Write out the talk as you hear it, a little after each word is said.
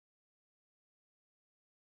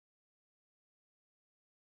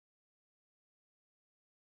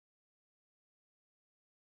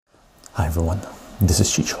Hi everyone, this is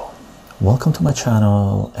Chycho. Welcome to my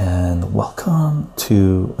channel and welcome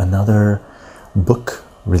to another book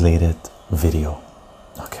related video.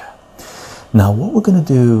 Okay, now what we're going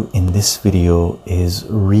to do in this video is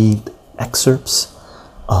read excerpts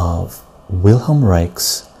of Wilhelm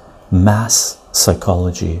Reich's Mass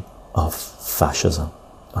Psychology of Fascism.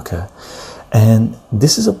 Okay, and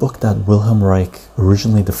this is a book that Wilhelm Reich,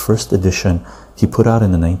 originally the first edition, he put out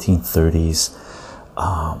in the 1930s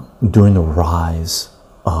during the rise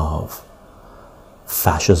of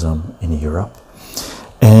fascism in Europe,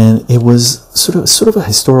 and it was sort of a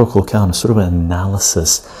historical account, sort of an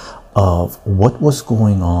analysis of what was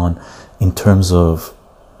going on in terms of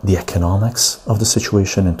the economics of the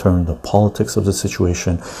situation, in terms of the politics of the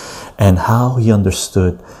situation, and how he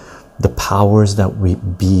understood the powers that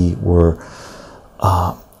were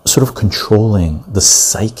sort of controlling the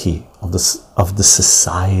psyche of the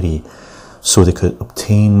society, so they could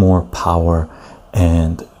obtain more power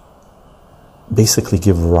and basically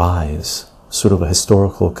give rise, sort of a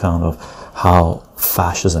historical account of how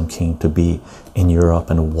fascism came to be in Europe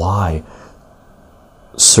and why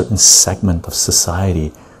certain segment of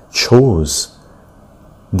society chose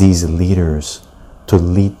these leaders to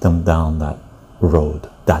lead them down that road,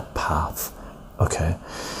 that path. Okay,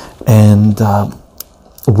 and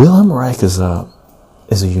Wilhelm Reich is a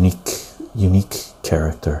unique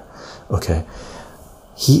character. Okay,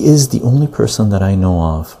 he is the only person that I know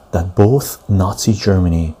of that both Nazi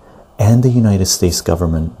Germany and the United States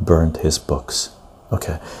government burned his books.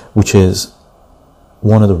 Okay, which is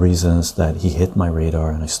one of the reasons that he hit my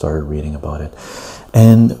radar and I started reading about it.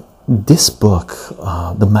 And this book,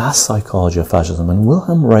 The Mass Psychology of Fascism, and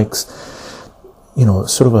Wilhelm Reich's,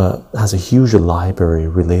 has a huge library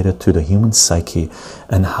related to the human psyche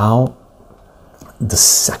and how the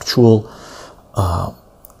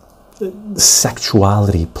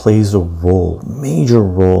sexuality plays a major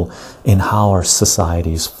role in how our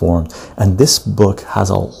society is formed. And this book has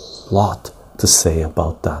a lot to say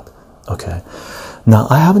about that. Okay, now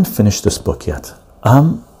I haven't finished this book yet.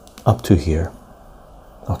 I'm up to here.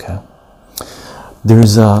 Okay,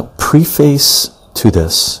 there's a preface to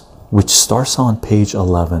this which starts on page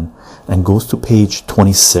 11 and goes to page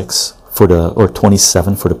 26 or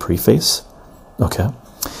 27 for the preface. Okay,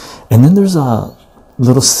 and then there's a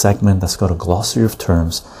little segment that's got a glossary of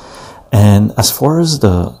terms, and as far as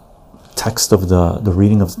the text of the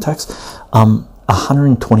reading of the text, I'm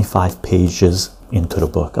 125 pages into the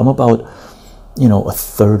book. I'm about a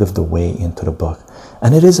third of the way into the book,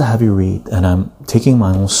 and it is a heavy read, and I'm taking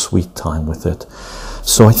my own sweet time with it.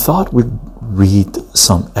 So I thought we'd read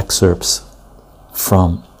some excerpts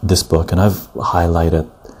from this book, and I've highlighted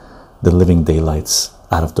the living daylights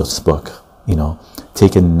out of this book,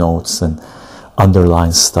 taken notes and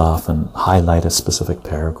underline stuff and highlighted specific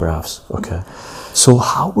paragraphs. Okay, so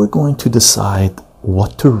how we're going to decide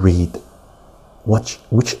what to read, which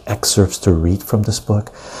excerpts to read from this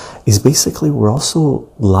book, is basically we're also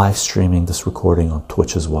live streaming this recording on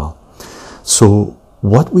Twitch as well. So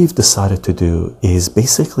what we've decided to do is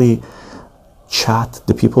basically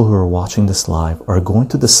the people who are watching this live are going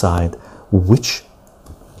to decide which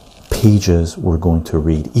pages we're going to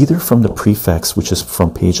read, either from the prefix, which is from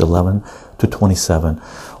page 11 to 27,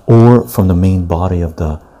 or from the main body of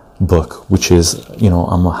the book, which is,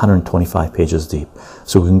 I'm 125 pages deep.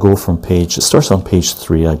 So we can go from it starts on page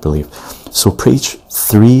 3, I believe. So page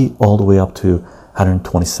 3 all the way up to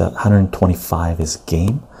 125 is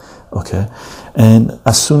game. Okay, and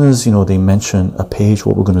as soon as they mention a page,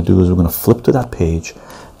 what we're going to do is we're going to flip to that page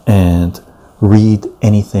and read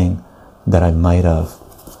anything that I might have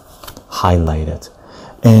highlighted.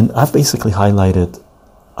 And I've basically highlighted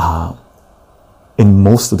in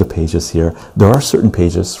most of the pages here. There are certain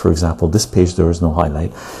pages, for example, this page there is no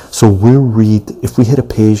highlight, so we'll read. If we hit a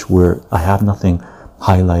page where I have nothing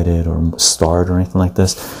highlighted or starred or anything like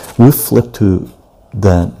this, we'll flip to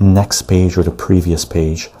the next page or the previous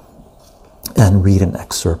page and read an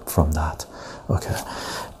excerpt from that. Okay,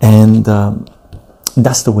 and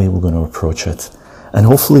that's the way we're going to approach it, and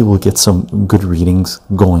hopefully we'll get some good readings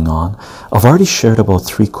going on. I've already shared about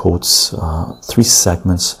 3 quotes, 3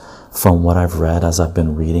 segments from what I've read as I've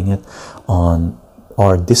been reading it on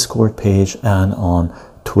our Discord page and on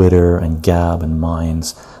Twitter and Gab and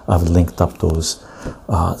Minds. I've linked up those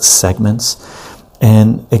segments.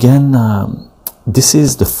 And again, this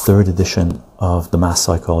is the 3rd edition of The Mass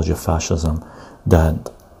Psychology of Fascism that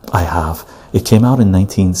I have. It came out in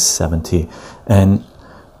 1970, and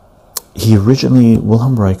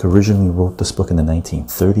Wilhelm Reich originally wrote this book in the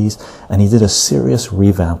 1930s, and he did a serious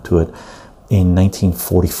revamp to it in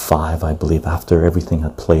 1945, I believe, after everything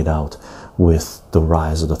had played out with the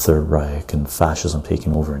rise of the Third Reich and fascism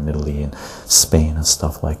taking over in Italy and Spain and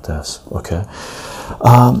stuff like this. Okay,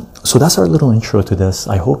 so that's our little intro to this.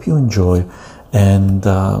 I hope you enjoy, and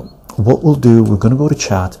what we'll do, we're going to go to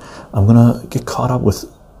chat. I'm going to get caught up with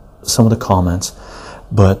some of the comments,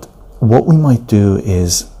 but what we might do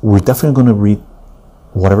is we're definitely going to read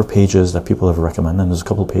whatever pages that people have recommended. And there's a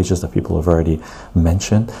couple of pages that people have already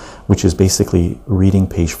mentioned, which is basically reading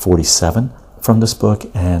page 47 from this book,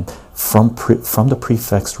 and from the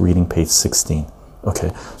prefix reading page 16.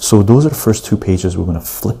 Okay, so those are the first two pages we're going to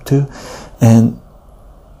flip to, and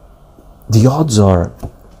the odds are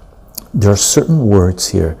there are certain words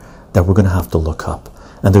here that we're going to have to look up,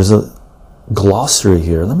 and there's a glossary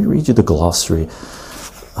here. Let me read you the glossary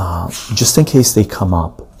just in case they come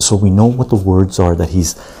up, so we know what the words are that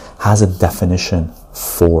has a definition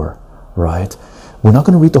for, right? We're not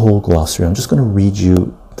going to read the whole glossary. I'm just going to read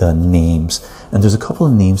you the names, and there's a couple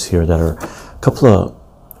of names here that are a couple of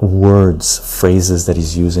words, phrases that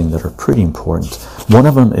he's using that are pretty important. One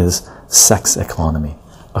of them is sex economy.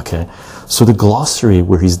 Okay, so the glossary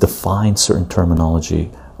where he's defined certain terminology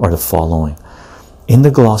are the following. In the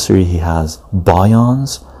glossary, he has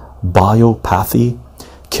bions, biopathy,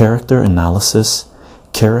 character analysis,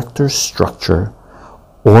 character structure,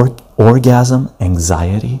 orgasm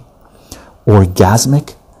anxiety,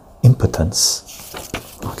 orgasmic impotence,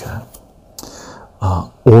 okay,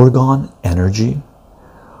 organ energy,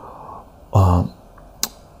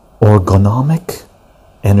 orgonomic,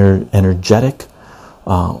 energetic,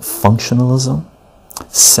 functionalism,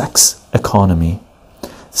 sex economy,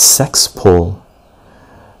 sex pull,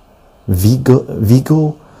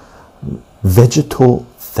 vegetal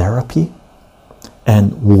therapy,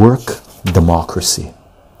 and work democracy.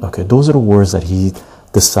 Okay, those are the words that he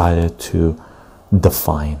decided to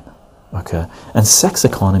define. Okay, and sex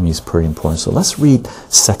economy is pretty important, so let's read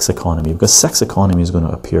sex economy, because sex economy is going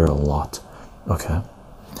to appear a lot. Okay,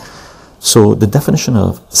 so the definition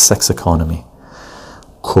of sex economy,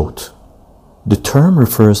 quote, the term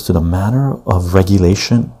refers to the manner of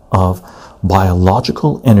regulation of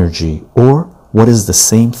biological energy, or what is the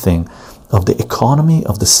same thing, of the economy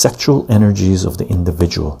of the sexual energies of the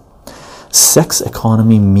individual. Sex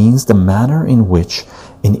economy means the manner in which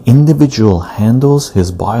an individual handles his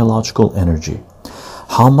biological energy,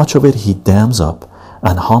 how much of it he dams up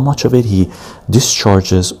and how much of it he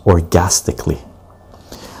discharges orgastically.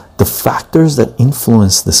 The factors that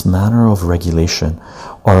influence this manner of regulation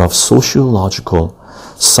are of sociological,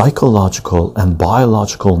 psychological, and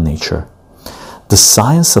biological nature. The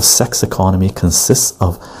science of sex economy consists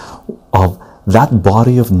of that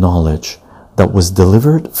body of knowledge that was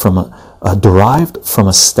derived from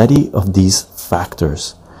a study of these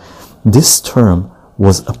factors. This term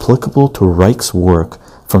was applicable to Reich's work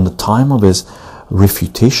from the time of his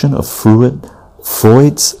refutation of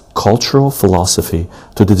Freud's cultural philosophy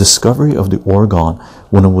to the discovery of the organ,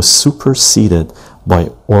 when it was superseded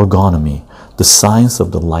by orgonomy, the science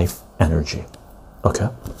of the life energy. Okay.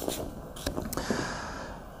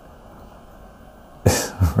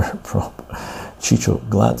 Chycho,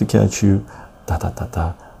 glad to catch you.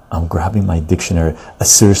 I'm grabbing my dictionary.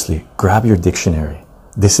 Seriously, grab your dictionary.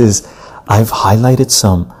 I've highlighted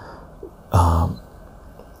some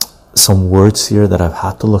words here that I've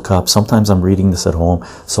had to look up. Sometimes I'm reading this at home,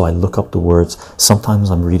 so I look up the words. Sometimes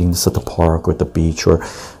I'm reading this at the park or at the beach or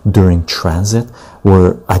during transit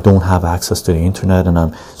where I don't have access to the internet, and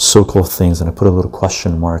I'm circle things and I put a little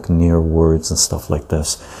question mark near words and stuff like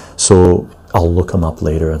this. So I'll look them up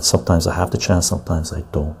later, and sometimes I have the chance, sometimes I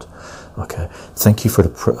don't. Okay, thank you for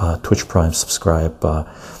the Twitch Prime subscribe,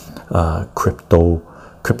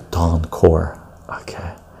 Krypton Core.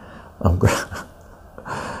 Okay,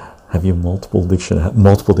 have you multiple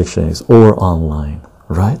dictionaries or online,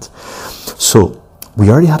 right? So we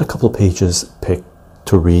already had a couple of pages picked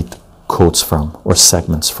to read quotes from or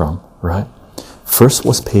segments from, right? First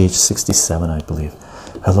was page 67, I believe.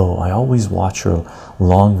 Hello, I always watch your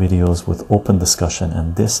long videos with open discussion,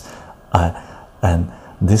 and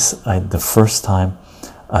the first time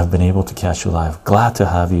I've been able to catch you live. Glad to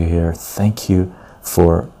have you here. Thank you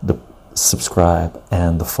for the subscribe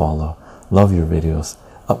and the follow. Love your videos.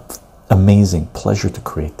 Amazing pleasure to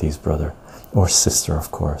create these, brother or sister,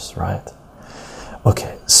 of course, right?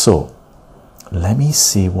 Okay, so let me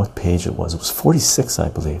see what page it was. It was 46, I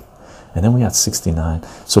believe, and then we had 69.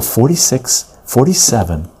 So 46,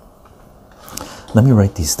 47. Let me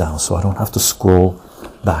write these down so I don't have to scroll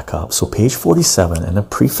back up. So page 47, and then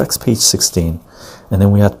prefix page 16, and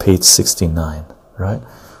then we had page 69, right?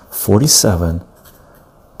 47,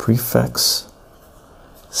 prefix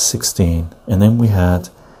 16, and then we had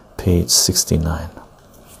page 69.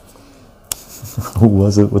 Who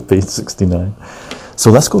was it with page 69? So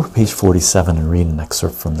let's go to page 47 and read an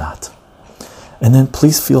excerpt from that. And then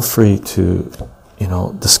please feel free to, you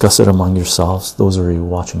know, discuss it among yourselves, those of you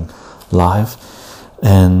watching live.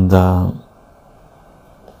 And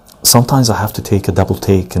sometimes I have to take a double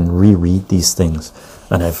take and reread these things.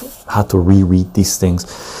 And I've had to reread these things.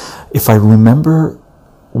 If I remember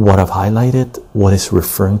what I've highlighted, what it's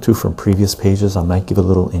referring to from previous pages, I might give a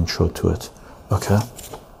little intro to it. Okay?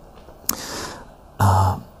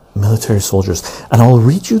 Military soldiers. And I'll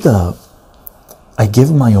read you I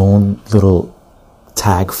give my own little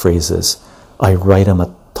tag phrases. I write them at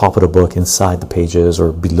top of the book, inside the pages,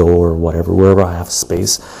 or below, or whatever, wherever I have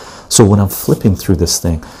space. So when I'm flipping through this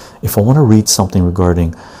thing, if I want to read something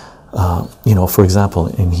regarding, you know, for example,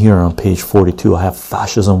 in here on page 42, I have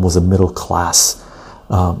fascism was a middle class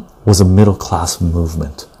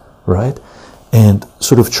movement, right? And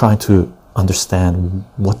sort of trying to understand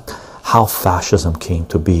how fascism came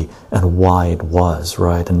to be and why it was,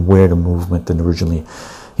 right? And where the movement and originally,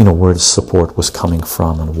 you know, where the support was coming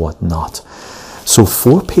from and whatnot. So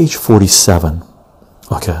for page 47,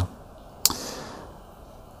 okay,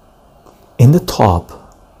 in the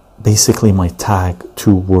top, basically my tag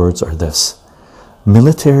 2 words are this: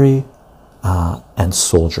 military and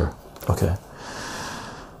soldier. Okay.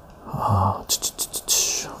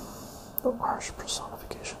 The harsh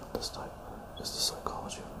personification of this type is the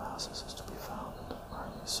psychology of masses is to be found in the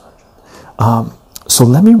army sergeant. So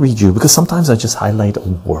let me read you, because sometimes I just highlight a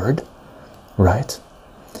word, right?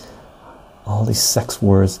 All these sex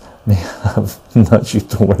words may have nudged you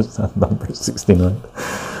towards that number 69.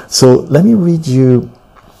 So let me read you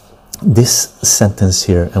this sentence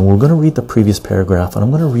here, and we're going to read the previous paragraph, and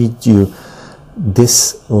I'm going to read you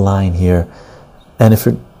this line here, and if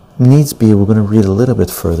it needs be, we're going to read a little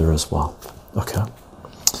bit further as well. Okay.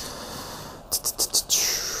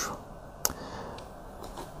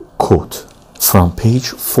 Quote from page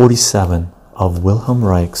 47 of Wilhelm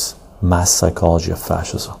Reich's Mass Psychology of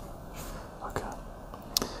Fascism. Okay.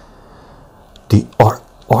 The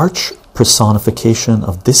arch personification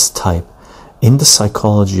of this type in the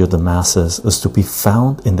psychology of the masses is to be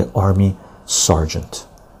found in the army sergeant.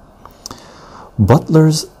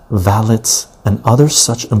 Butlers, valets, and other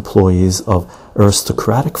such employees of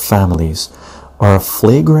aristocratic families are a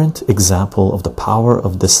flagrant example of the power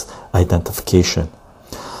of this identification.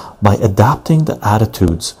 By adapting the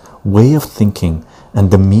attitudes, way of thinking,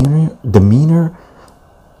 and demeanor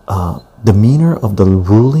of the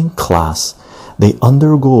ruling class, they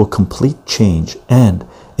undergo a complete change and,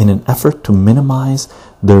 in an effort to minimize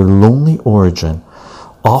their lonely origin,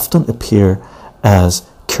 often appear as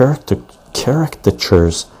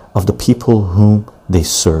caricatures of the people whom they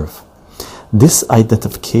serve. This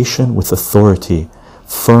identification with authority,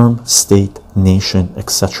 firm, state, nation,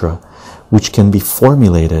 etc., which can be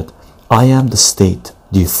formulated, I am the state,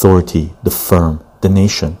 the authority, the firm, the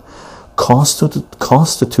nation,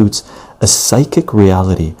 constitutes a psychic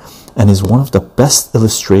reality and is one of the best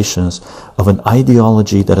illustrations of an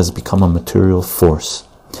ideology that has become a material force.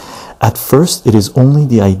 At first, it is only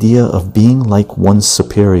the idea of being like one's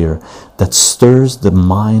superior that stirs the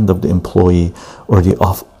mind of the employee or the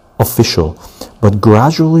official, but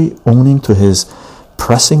gradually owning to his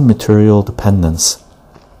pressing material dependence,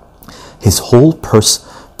 his whole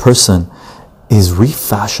person is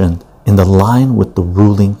refashioned in the line with the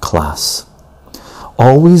ruling class.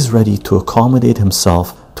 Always ready to accommodate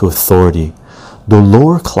himself to authority, the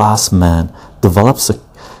lower class man develops a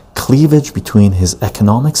cleavage between his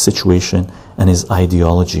economic situation and his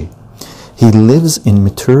ideology. He lives in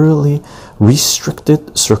materially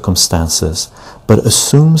restricted circumstances, but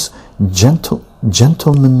assumes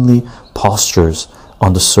gentlemanly postures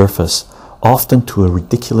on the surface, often to a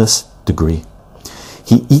ridiculous degree.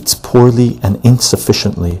 He eats poorly and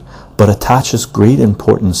insufficiently, but attaches great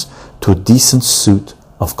importance to a decent suit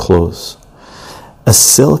of clothes. A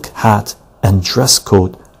silk hat and dress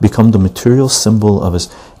coat become the material symbol of his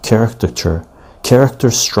character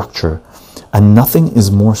structure, and nothing is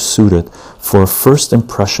more suited for a first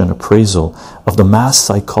impression appraisal of the mass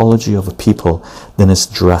psychology of a people than his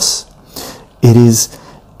dress. It is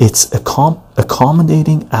its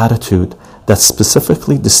accommodating attitude that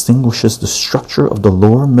specifically distinguishes the structure of the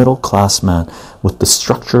lower middle class man with the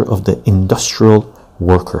structure of the industrial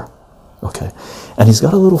worker. Okay, and he's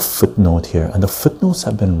got a little footnote here, and the footnotes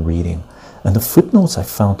I've been reading, and the footnotes I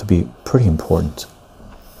found to be pretty important.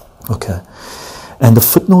 Okay, and the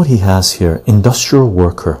footnote he has here, industrial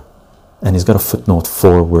worker, and he's got a footnote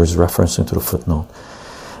 4 where he's referencing to the footnote.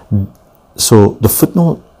 So the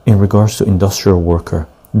footnote in regards to industrial worker,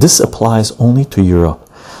 this applies only to Europe.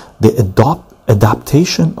 They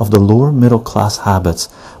Adaptation of the lower middle class habits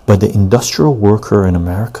by the industrial worker in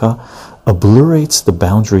America obliterates the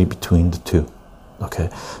boundary between the two. Okay,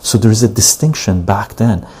 so there's a distinction back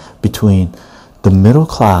then between the middle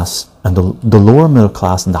class and the lower middle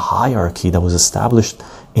class and the hierarchy that was established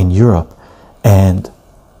in Europe and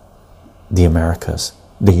the Americas,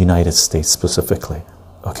 the United States specifically.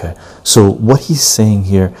 Okay, so what he's saying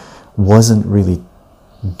here wasn't really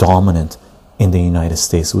dominant in the United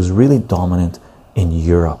States, it was really dominant in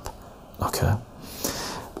Europe. Okay,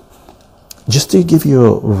 just to give you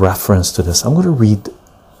a reference to this, I'm going to read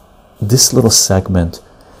this little segment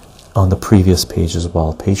on the previous page as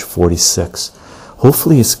well, page 46.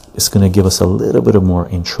 Hopefully it's going to give us a little bit of more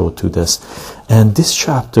intro to this. And this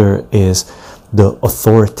chapter is the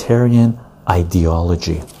authoritarian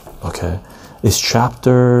ideology. Okay, it's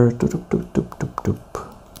chapter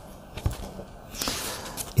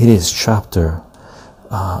it's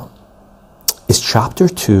chapter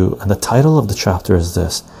 2, and the title of the chapter is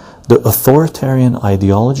this: The Authoritarian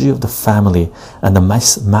Ideology of the Family and the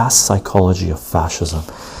Mass Psychology of Fascism.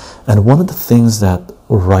 And one of the things that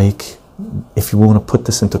Reich, if you want to put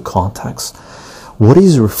this into context, what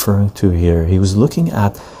he's referring to here, he was looking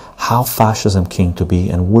at how fascism came to be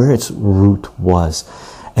and where its root was,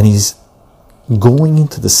 and he's going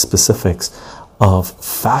into the specifics of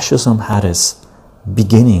fascism had its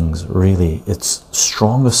beginnings, really its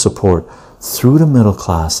strongest support through the middle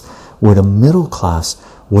class, where the middle class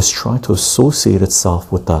was trying to associate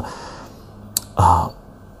itself with the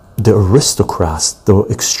aristocrats, the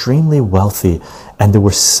extremely wealthy, and they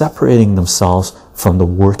were separating themselves from the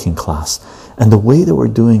working class. And the way they were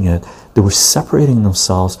doing it, they were separating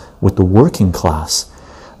themselves with the working class,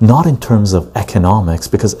 not in terms of economics,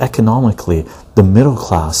 because economically the middle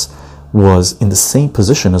class was in the same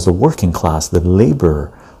position as the working class, the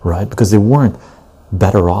laborer, right? Because they weren't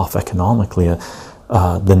better off economically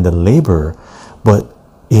than the laborer, but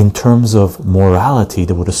in terms of morality,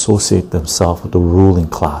 they would associate themselves with the ruling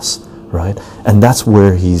class, right? And that's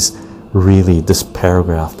where he's really, this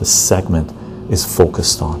paragraph, this segment is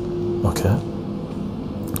focused on. Okay,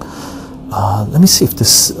 let me see if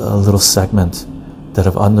this little segment that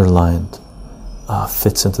I've underlined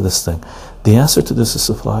fits into this thing. The answer to this is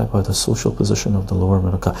supplied by the social position of the lower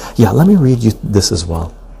middle class. Yeah, let me read you this as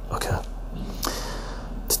well. Okay.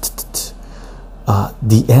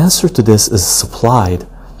 The answer to this is supplied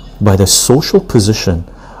by the social position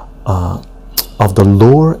of the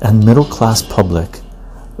lower and middle class public.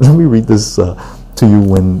 Let me read this to you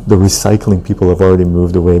when the recycling people have already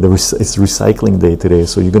moved away. It's recycling day today,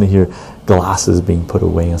 so you're going to hear glasses being put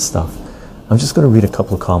away and stuff. I'm just going to read a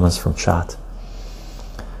couple of comments from chat.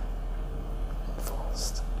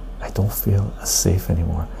 I don't feel as safe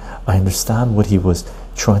anymore. I understand what he was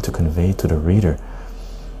trying to convey to the reader.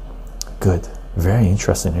 Good. Very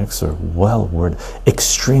interesting excerpt. Well worded,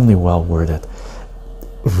 extremely well worded.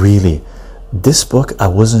 Really, this book, I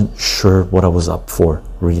wasn't sure what I was up for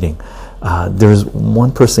reading. There's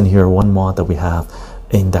one person here, one mod that we have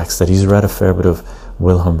indexed, that he's read a fair bit of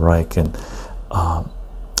Wilhelm Reich, and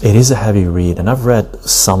it is a heavy read. And I've read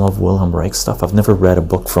some of Wilhelm Reich stuff. I've never read a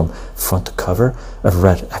book from front to cover. I've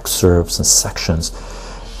read excerpts and sections,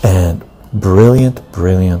 and brilliant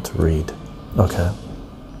read. Okay,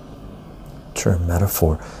 term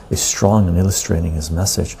metaphor is strong in illustrating his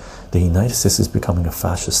message. The United States is becoming a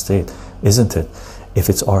fascist state, isn't it? If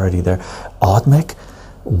it's already there. Odmek,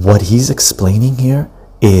 what he's explaining here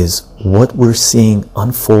is what we're seeing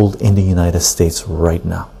unfold in the United States right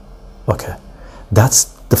now. Okay, that's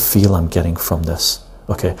the feel I'm getting from this.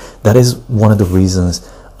 Okay, that is one of the reasons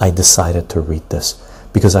I decided to read this,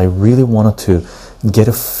 because I really wanted to get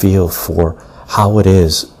a feel for how it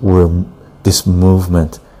is we're this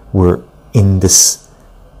movement, we're in this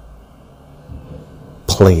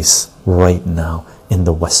place right now in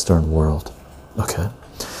the Western world. Okay,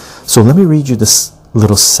 so let me read you this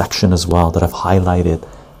little section as well that I've highlighted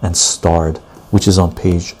and starred, which is on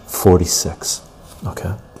page 46.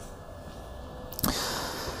 Okay,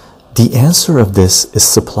 the answer of this is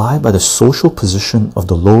supplied by the social position of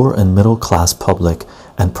the lower and middle class public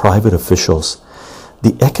and private officials.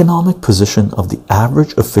 The economic position of the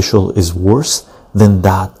average official is worse than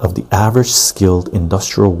that of the average skilled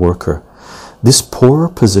industrial worker. This poorer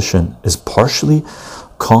position is partially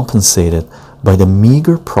compensated by the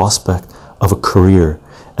meager prospect of a career,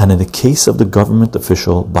 and in the case of the government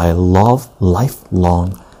official, by a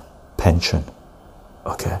lifelong pension.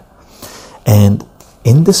 Okay, and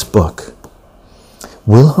in this book,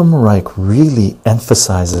 Wilhelm Reich really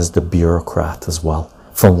emphasizes the bureaucrat as well,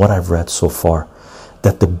 from what I've read so far,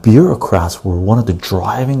 that the bureaucrats were one of the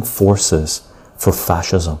driving forces for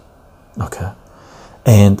fascism. Okay,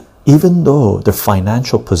 And even though their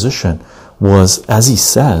financial position was, as he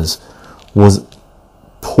says, was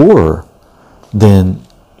poorer than,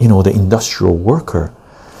 you know, the industrial worker,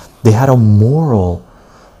 they had a moral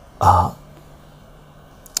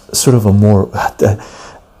sort of a more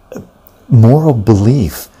moral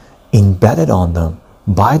belief embedded on them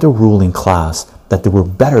by the ruling class that they were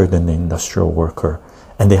better than the industrial worker,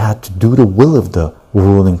 and they had to do the will of the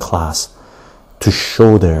ruling class to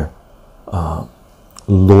show their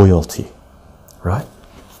loyalty, right?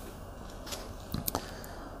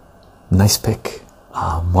 Nice pick,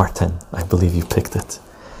 Martin. I believe you picked it.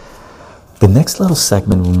 The next little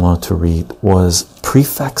segment we wanted to read was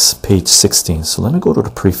Preface, page 16. So let me go to the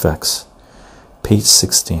Preface, page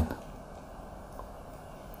 16.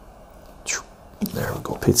 There we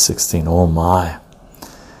go, page 16. Oh my.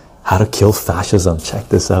 How to kill fascism. Check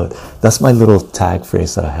this out. That's my little tag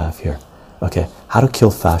phrase that I have here. Okay, how to kill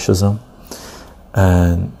fascism.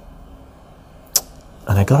 And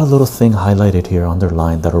I got a little thing highlighted here,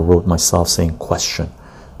 underlined, that I wrote myself saying question.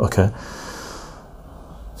 Okay,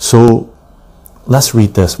 so let's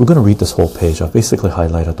read this. We're going to read this whole page. I've basically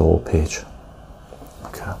highlighted the whole page.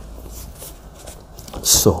 Okay,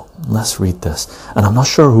 so let's read this. And I'm not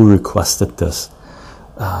sure who requested this,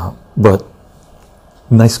 but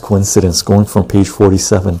nice coincidence going from page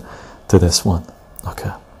 47 to this one.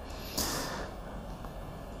 Okay,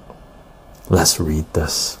 let's read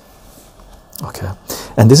this. Okay,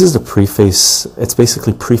 and this is the preface. It's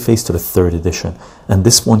basically preface to the third edition, and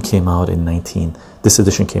this one came out in this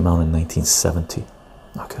edition came out in 1970.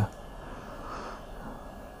 Okay,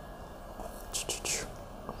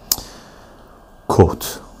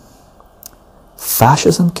 quote: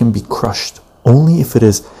 fascism can be crushed only if it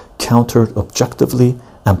is countered objectively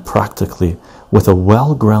and practically with a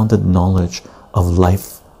well-grounded knowledge of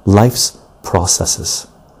life's processes.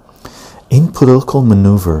 In political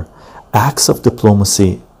maneuver, acts of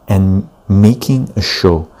diplomacy, and making a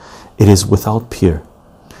show, it is without peer,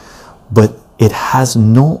 but it has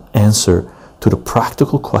no answer to the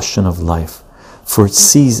practical question of life, for it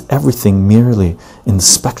sees everything merely in the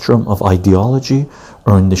spectrum of ideology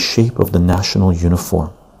or in the shape of the national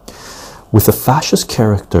uniform. With a fascist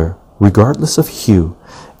character, regardless of hue,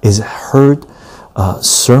 is heard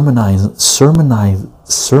sermonizing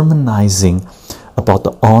about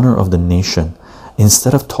the honor of the nation,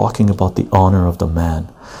 instead of talking about the honor of the man,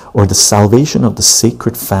 or the salvation of the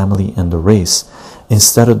sacred family and the race,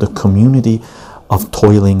 instead of the community of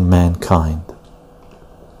toiling mankind.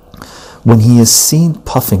 When he is seen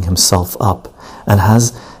puffing himself up and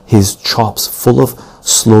has his chops full of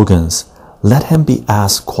slogans, let him be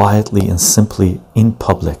asked quietly and simply in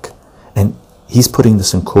public. And he's putting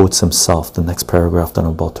this in quotes himself, the next paragraph that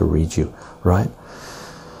I'm about to read you, right?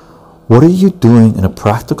 What are you doing in a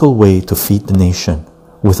practical way to feed the nation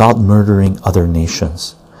without murdering other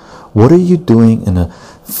nations? What are you doing in a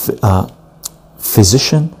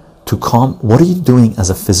physician to what are you doing as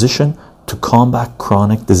a physician to combat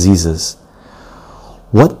chronic diseases?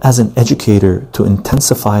 What as an educator to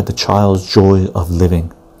intensify the child's joy of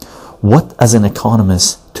living? What as an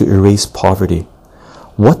economist to erase poverty?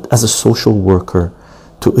 What as a social worker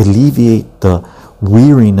to alleviate the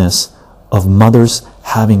weariness of mothers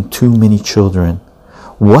having too many children?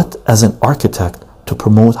 What as an architect to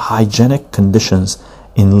promote hygienic conditions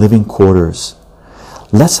in living quarters?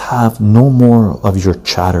 Let's have no more of your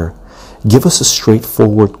chatter. Give us a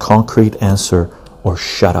straightforward, concrete answer, or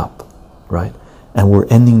shut up, right? And we're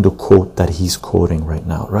ending the quote that he's quoting right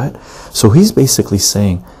now, right? So he's basically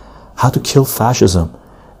saying how to kill fascism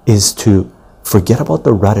is to forget about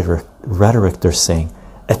the rhetoric they're saying,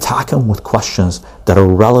 attack them with questions that are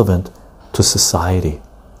relevant to society,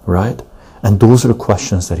 right? And those are the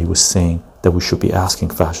questions that he was saying that we should be asking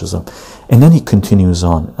fascism. And then he continues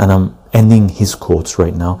on, and I'm ending his quotes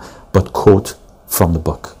right now, but quote from the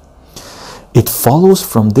book. It follows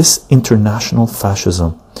from this that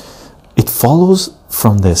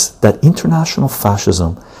international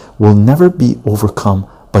fascism will never be overcome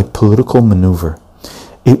by political maneuver.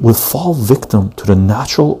 It will fall victim to the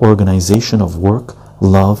natural organization of work,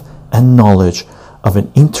 love, and knowledge of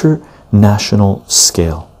an international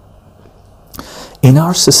scale. In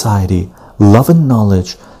our society, love and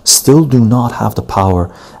knowledge still do not have the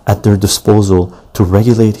power at their disposal to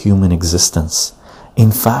regulate human existence.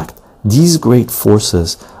 In fact, these great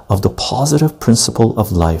forces of the positive principle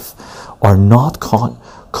of life are not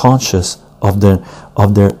conscious of their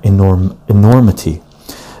enormity,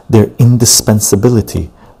 their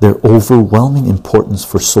indispensability, their overwhelming importance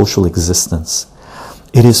for social existence.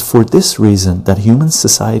 It is for this reason that human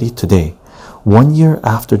society today, 1 year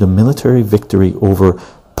after the military victory over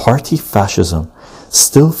party fascism,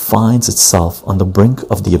 still finds itself on the brink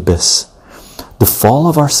of the abyss. The fall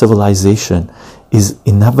of our civilization is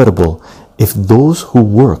inevitable if those who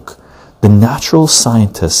work, the natural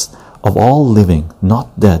scientists of all living,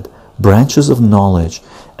 not dead, branches of knowledge,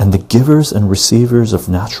 and the givers and receivers of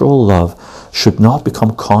natural love should not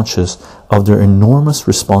become conscious of their enormous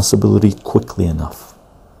responsibility quickly enough.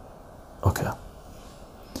 Okay.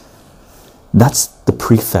 That's the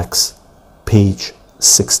prefix, page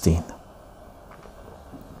 16.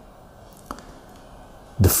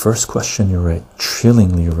 The first question you write,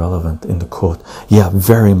 chillingly relevant in the quote. Yeah,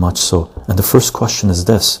 very much so. And the first question is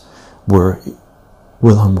this, where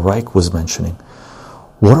Wilhelm Reich was mentioning,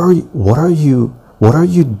 what are you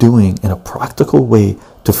doing in a practical way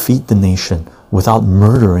to feed the nation without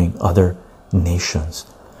murdering other nations?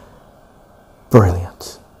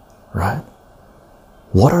 Brilliant, right?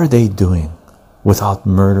 What are they doing without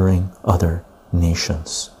murdering other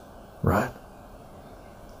nations, right?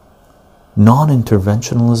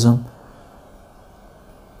 Non-interventionalism,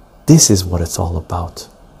 this is what it's all about,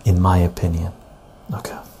 in my opinion.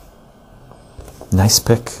 Okay, nice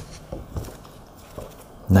pick,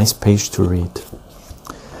 nice page to read.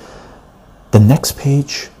 The next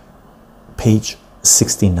page, page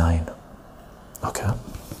 69. Okay,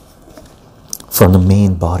 from the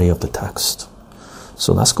main body of the text.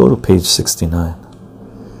 So let's go to page 69.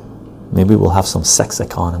 Maybe we'll have some sex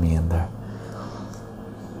economy in there.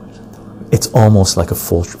 It's almost like a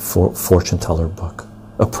fortune teller book,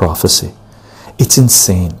 a prophecy. It's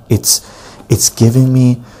insane. It's giving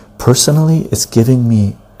me, personally, it's giving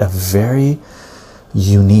me a very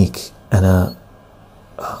unique and a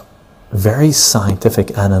very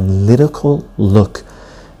scientific, analytical look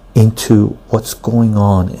into what's going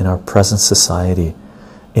on in our present society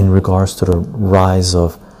in regards to the rise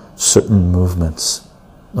of certain movements.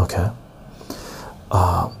 Okay.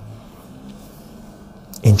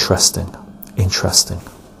 Interesting.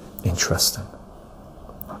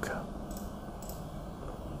 Okay,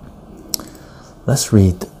 let's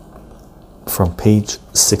read from page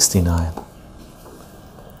 69,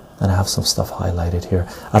 and I have some stuff highlighted here.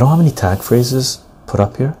 I don't have any tag phrases put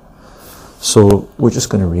up here, so we're just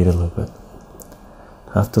going to read a little bit.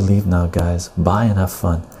 I have to leave now, guys. Bye and have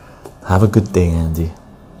fun. Have a good day, Andy.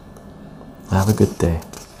 Have a good day.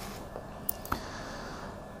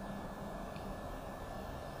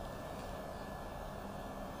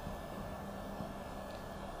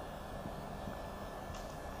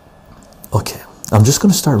 Okay, I'm just going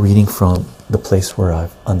to start reading from the place where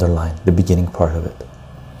I've underlined the beginning part of it.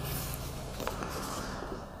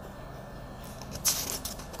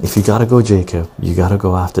 If you gotta go, Jacob, you gotta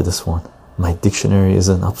go after this one. My dictionary is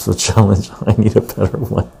an absolute challenge. I need a better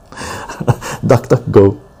one. Duck, duck,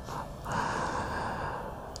 go.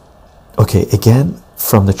 Okay, again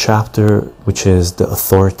from the chapter which is the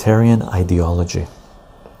authoritarian ideology.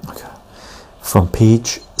 Okay, from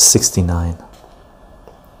page 69.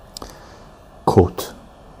 Quote,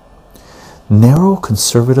 narrow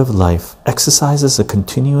conservative life exercises a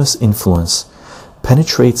continuous influence,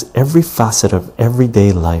 penetrates every facet of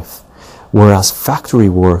everyday life, whereas factory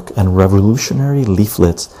work and revolutionary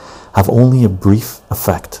leaflets have only a brief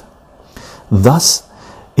effect. Thus,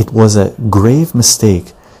 it was a grave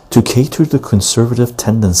mistake to cater to conservative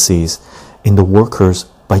tendencies in the workers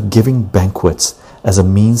by giving banquets as a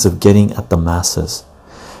means of getting at the masses.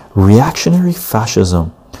 Reactionary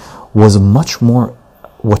fascism was much more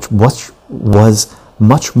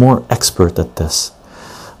expert at this.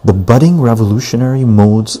 The budding revolutionary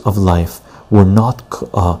modes of life were not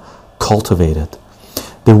cultivated.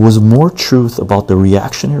 There was more truth about the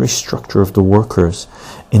reactionary structure of the workers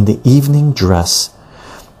in the evening dress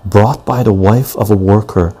brought by the wife of a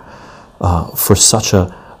worker for such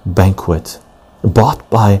a banquet,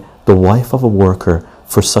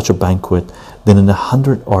 than in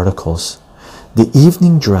 100 articles. The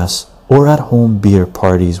evening dress or at-home beer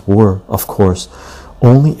parties were, of course,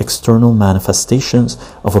 only external manifestations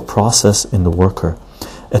of a process in the worker,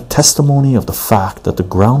 a testimony of the fact that the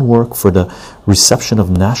groundwork for the reception of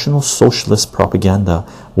National Socialist propaganda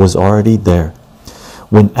was already there.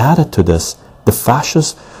 When added to this, the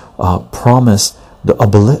fascists promised the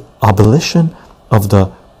abolition of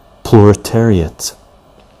the proletariat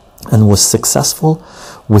and was successful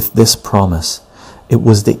with this promise. It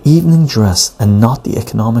was the evening dress and not the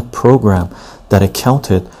economic program that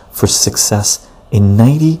accounted for success in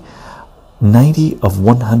 90 of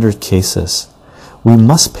 100 cases. We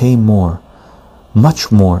must pay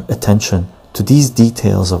much more attention to these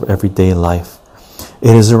details of everyday life.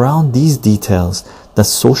 It is around these details that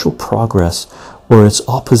social progress or its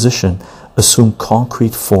opposition assume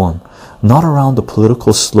concrete form, not around the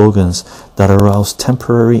political slogans that arouse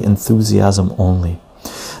temporary enthusiasm only.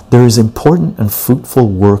 There is important and fruitful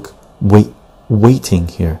work waiting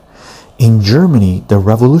here. In Germany, the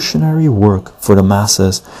revolutionary work for the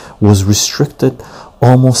masses was restricted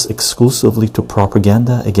almost exclusively to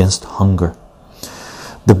propaganda against hunger.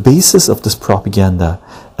 The basis of this propaganda,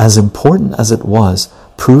 as important as it was,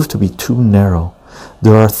 proved to be too narrow.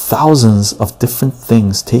 There are thousands of different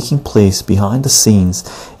things taking place behind the scenes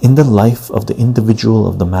in the life of the individual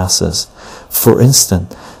of the masses. For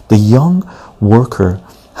instance, the young worker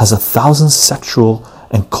has 1,000 sexual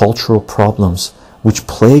and cultural problems which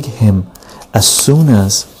plague him as soon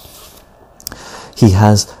as he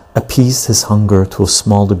has appeased his hunger to a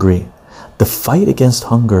small degree. The fight against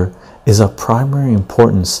hunger is of primary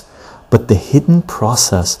importance, but the hidden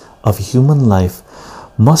process of human life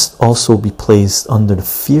must also be placed under the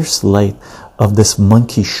fierce light of this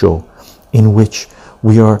monkey show, in which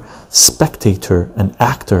we are spectator and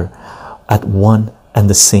actor at one and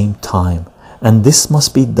the same time, and this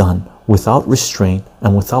must be done without restraint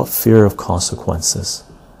and without fear of consequences.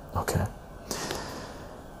 Okay,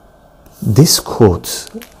 this quote,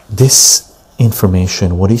 this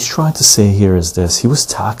information, what he's trying to say here is this. He was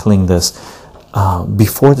tackling this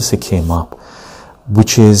before this it came up,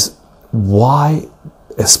 which is why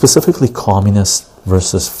specifically communist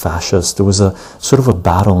versus fascist. There was a sort of a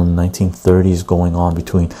battle in the 1930s going on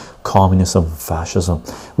between communism and fascism,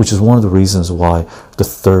 which is one of the reasons why the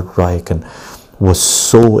Third Reich was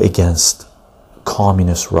so against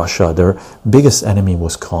communist Russia. Their biggest enemy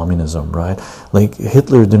was communism, right? Like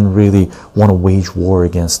Hitler didn't really want to wage war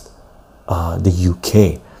against the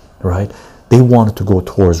UK, right? They wanted to go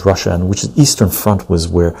towards Russia, and which is Eastern Front was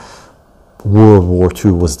where World War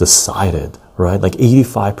II was decided, right? Like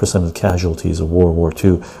 85% of the casualties of World War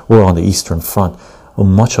II were on the Eastern Front,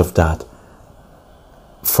 much of that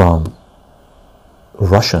from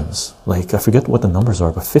Russians. Like I forget what the numbers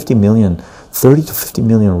are, but 30 to 50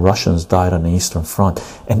 million Russians died on the Eastern Front,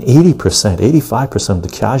 and 85% of the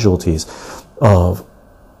casualties of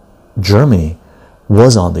Germany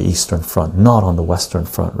was on the Eastern Front, not on the Western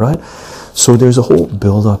Front, right? So there's a whole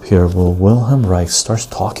build up here where Wilhelm Reich starts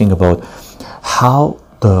talking about how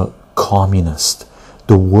the communists,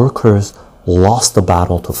 the workers, lost the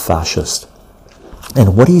battle to fascists.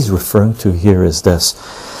 And what he's referring to here is this,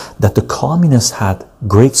 that the communists had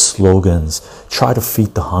great slogans, try to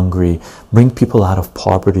feed the hungry, bring people out of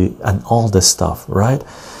poverty, and all this stuff, right?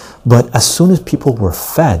 But as soon as people were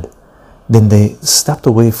fed, then they stepped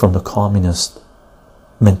away from the communist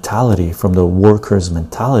mentality, from the workers'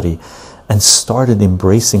 mentality, and started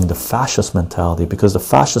embracing the fascist mentality, because the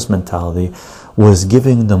fascist mentality was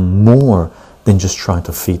giving them more than just trying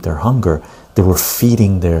to feed their hunger. They were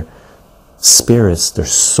feeding their spirits, their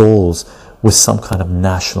souls, with some kind of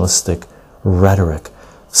nationalistic rhetoric,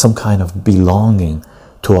 some kind of belonging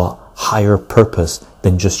to a higher purpose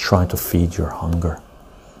than just trying to feed your hunger.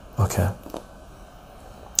 Okay,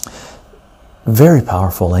 very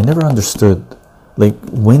powerful. I never understood, like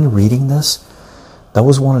when reading this, that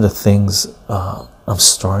was one of the things I'm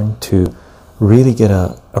starting to really get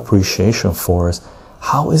a appreciation for, is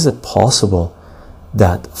how is it possible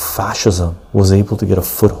that fascism was able to get a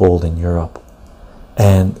foothold in Europe?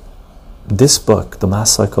 And this book, The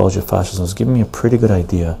Mass Psychology of Fascism, is giving me a pretty good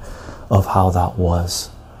idea of how that was.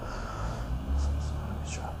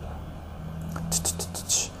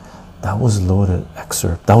 That was a loaded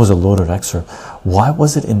excerpt. That was a loaded excerpt. Why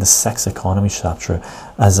was it in the sex economy chapter?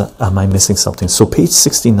 Am I missing something? So page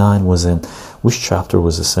 69 was in, which chapter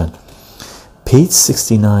was this in? Page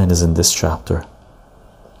 69 is in this chapter.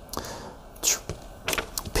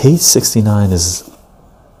 Page 69 is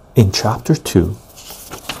in chapter 2.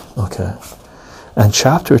 Okay, and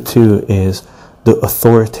chapter 2 is the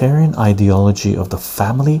authoritarian ideology of the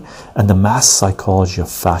family and the mass psychology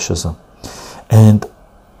of fascism. And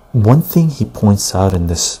one thing he points out in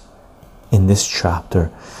this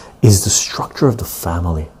chapter is the structure of the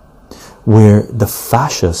family, where the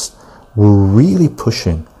fascists were really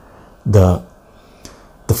pushing the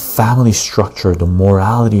family structure, the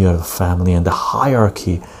morality of the family, and the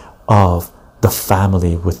hierarchy of the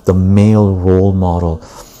family, with the male role model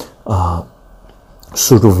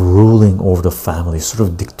sort of ruling over the family, sort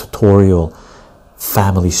of dictatorial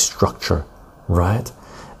family structure, right?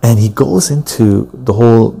 And he goes into the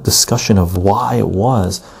whole discussion of why it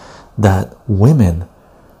was that women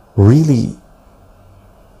really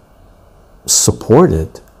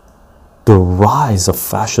supported the rise of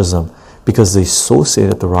fascism, because they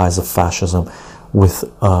associated the rise of fascism with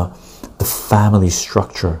the family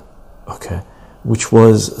structure, okay, which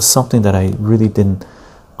was something that I really didn't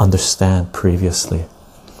understand previously.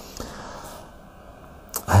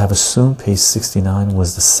 I have assumed page 69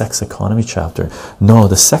 was the sex economy chapter. No,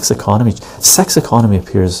 the sex economy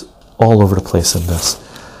appears all over the place in this.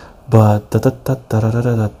 But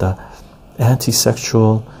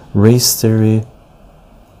anti-sexual, race theory.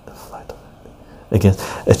 Again,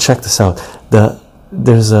 check this out.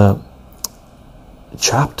 There's a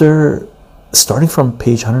chapter starting from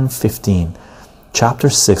page 115, chapter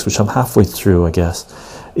 6, which I'm halfway through, I guess,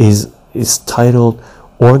 is titled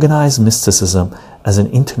Organized Mysticism as an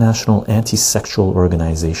International Anti-Sexual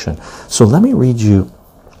Organization. So let me read you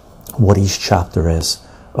what each chapter is.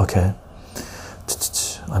 Okay,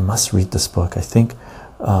 I must read this book. I think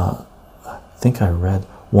I read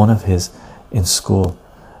one of his in school.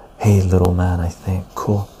 Hey little man, I think.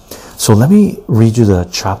 Cool. So let me read you the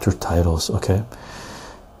chapter titles. Okay,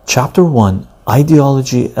 chapter 1,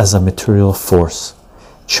 Ideology as a Material Force.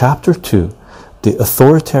 Chapter 2, The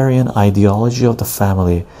Authoritarian Ideology of the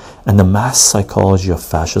Family and the Mass Psychology of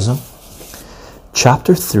Fascism.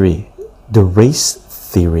 Chapter 3, The Race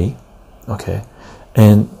Theory. Okay,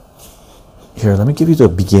 and here, let me give you the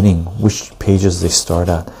beginning, which pages they start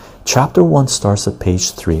at. Chapter 1 starts at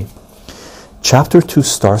page 3. Chapter 2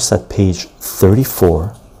 starts at page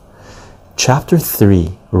 34. Chapter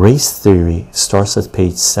 3, Race Theory, starts at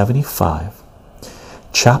page 75.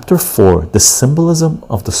 Chapter 4, The Symbolism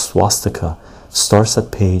of the Swastika, starts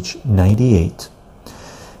at page 98.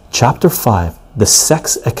 Chapter 5, The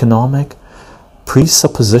Sex Economic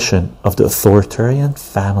Presupposition of the Authoritarian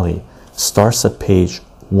Family, starts at page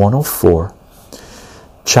 104.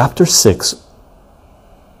 Chapter 6,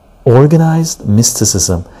 Organized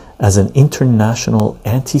Mysticism as an International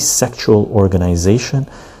Anti-Sexual Organization,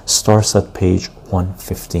 starts at page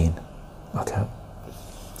 115. Okay.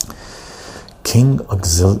 King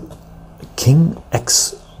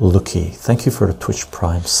X Lucky, thank you for the Twitch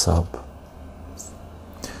Prime sub.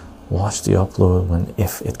 Watch the upload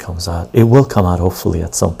if it comes out. It will come out hopefully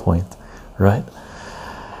at some point, right?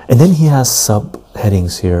 And then he has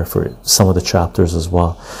subheadings here for some of the chapters as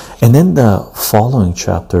well. And then the following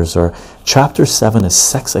chapters are, chapter 7 is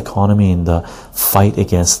Sex Economy in the Fight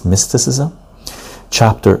Against Mysticism.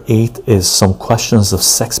 Chapter 8 is Some Questions of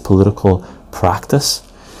Sex Political Practice.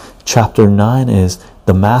 Chapter 9 is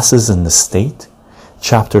The Masses and the State.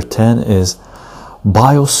 Chapter 10 is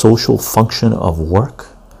Biosocial Function of Work.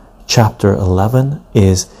 Chapter 11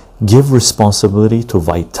 is Give Responsibility to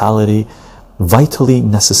Vitally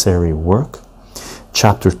Necessary Work.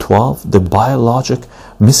 Chapter 12, The Biologic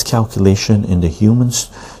Miscalculation in the Human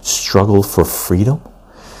Struggle for Freedom.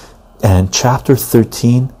 And chapter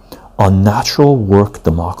 13, On Natural Work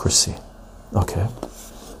Democracy. Okay.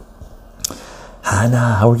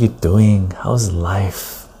 Hannah, how are you doing? How's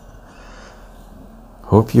life?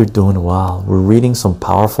 Hope you're doing well. We're reading some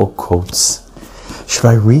powerful quotes. Should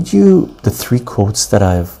I read you the 3 quotes that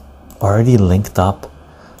I've already linked up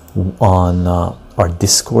on our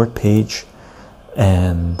Discord page,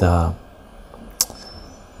 and I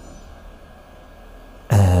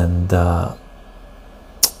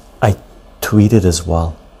tweeted as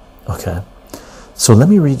well? Okay, so let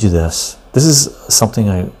me read you this. This is something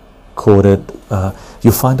I quoted.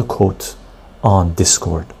 You'll find a quote on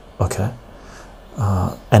Discord. Okay,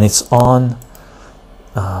 and it's on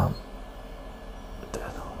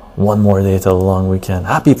one more day till the long weekend.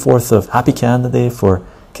 Happy Canada Day for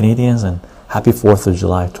Canadians, and happy 4th of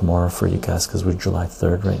July tomorrow for you guys, because we're July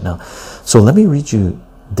 3rd right now. So let me read you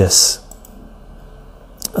this.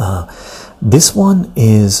 This one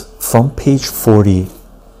is from page 40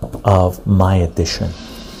 of my edition.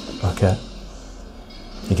 Okay,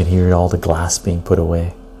 you can hear all the glass being put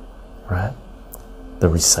away, right? The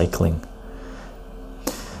recycling.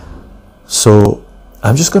 So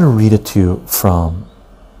I'm just going to read it to you from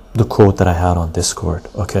the quote that I had on Discord.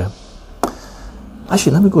 Okay,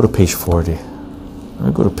 actually, let me go to page 40. Let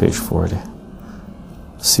me go to page 40.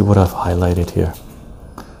 See what I've highlighted here.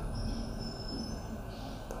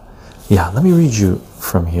 Yeah, let me read you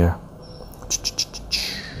from here.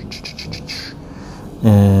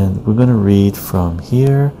 And we're going to read from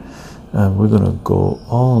here, and we're going to go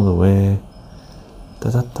all the way.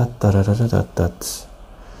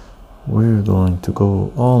 We're going to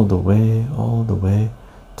go all the way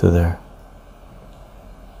to there.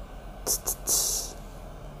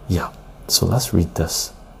 Yeah, so let's read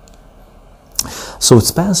this. So it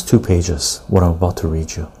spans 2 pages, what I'm about to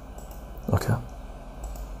read you. Okay.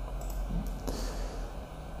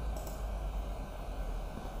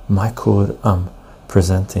 My code I'm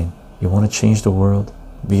presenting. You want to change the world?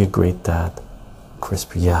 Be a great dad.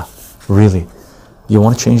 Crispy. Yeah, really. You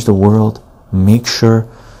want to change the world? Make sure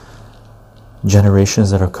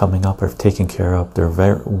generations that are coming up are taken care of. They're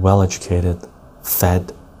very well educated,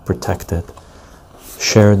 fed, protected.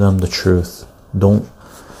 Share them the truth. Don't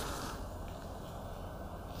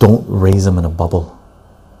raise them in a bubble,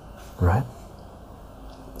 right?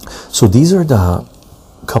 So these are the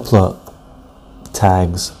couple of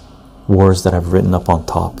tags, words that I've written up on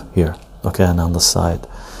top here, okay, and on the side.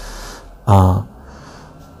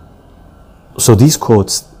 So these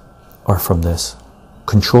quotes are from this: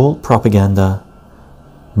 control, propaganda,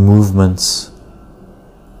 movements,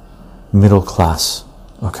 middle class,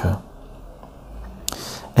 okay.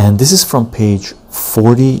 And this is from page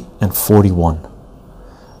 40 and 41.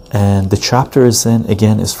 And the chapter is in,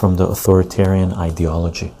 again, is from the authoritarian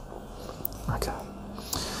ideology. Okay.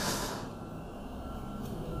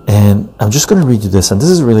 And I'm just going to read you this, and this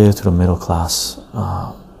is related to the middle class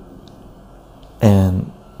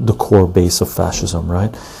and the core base of fascism,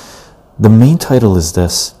 right? The main title is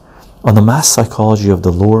this: on the mass psychology of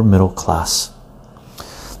the lower middle class.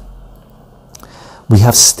 We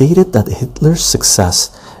have stated that Hitler's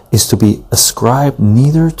success is to be ascribed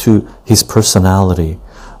neither to his personality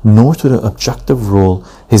nor to the objective role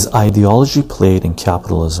his ideology played in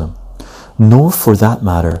capitalism, nor, for that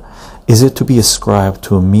matter, is it to be ascribed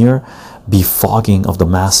to a mere befogging of the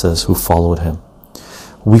masses who followed him.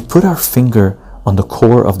 We put our finger on the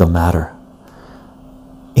core of the matter.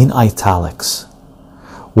 In italics,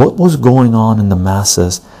 what was going on in the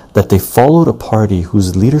masses that they followed a party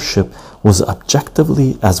whose leadership was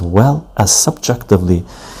objectively as well as subjectively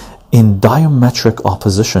in diametric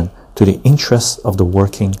opposition to the interests of the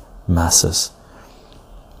working masses.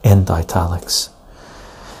 End italics.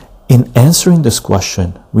 In answering this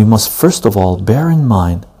question, we must first of all bear in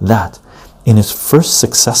mind that in its first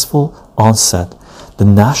successful onset, the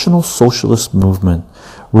National Socialist movement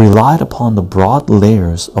relied upon the broad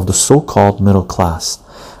layers of the so-called middle class,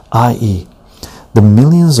 i.e., the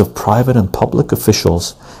millions of private and public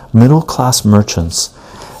officials, middle-class merchants,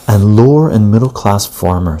 and lower and middle-class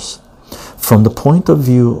farmers. From the point of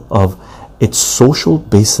view of its social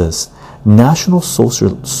basis, National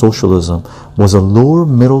Socialism was a lower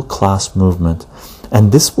middle-class movement,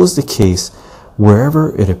 and this was the case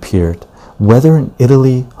wherever it appeared, whether in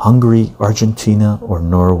Italy, Hungary, Argentina, or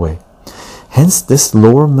Norway. Hence, this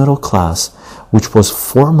lower middle class, which was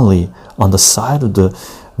formerly on the side of the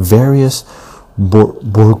various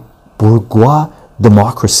bourgeois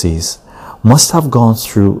democracies, must have gone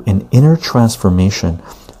through an inner transformation,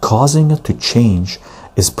 causing it to change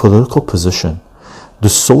its political position, the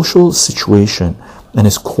social situation, and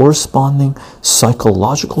its corresponding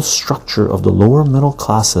psychological structure of the lower middle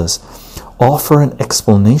classes offer an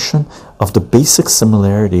explanation of the basic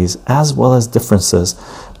similarities as well as differences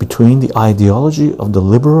between the ideology of the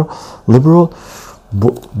liberal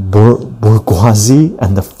bourgeoisie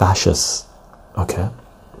and the fascists. Okay,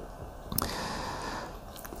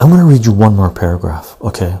 I'm going to read you one more paragraph,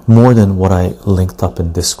 okay, more than what I linked up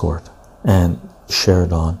in Discord and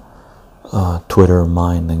shared on Twitter,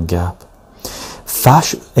 Mind, and Gap.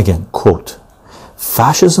 Again, quote: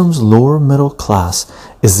 fascism's lower middle class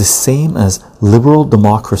is the same as liberal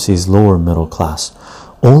democracy's lower middle class,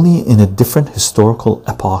 only in a different historical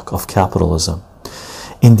epoch of capitalism.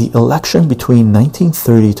 In the election between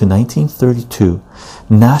 1930 to 1932,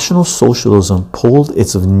 National Socialism pulled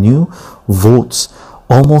its new votes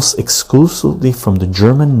almost exclusively from the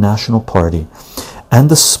German National Party and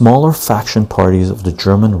the smaller faction parties of the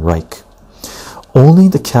German Reich. Only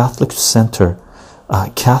the Catholic Center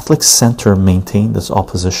maintained its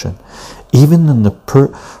opposition, even in the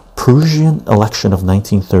Prussian election of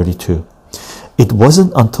 1932. It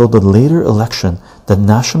wasn't until the later election that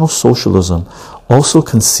National Socialism also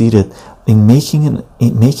conceded in making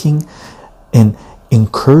an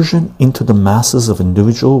incursion into the masses of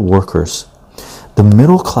individual workers. The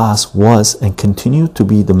middle class was and continued to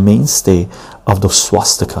be the mainstay of the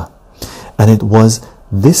swastika, and it was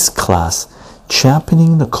this class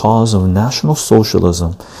championing the cause of National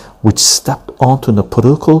Socialism which stepped onto the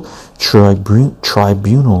political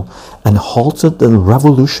tribunal and halted the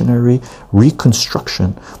revolutionary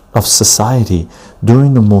reconstruction of society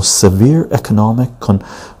during the most severe economic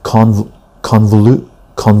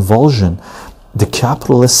convulsion the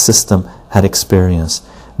capitalist system had experienced,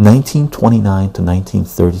 1929 to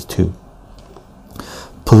 1932.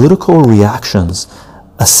 Political reactions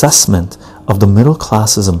assessment of the middle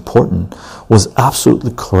class as important was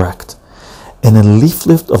absolutely correct. In a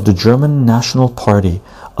leaflet of the German National Party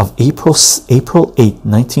of April 8,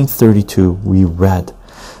 1932, we read,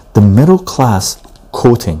 "The middle class,"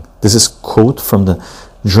 quoting, this is quote from the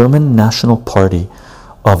German National Party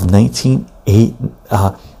of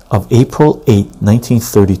of April 8,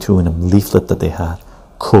 1932, in a leaflet that they had,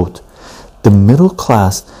 quote, "The middle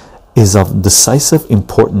class is of decisive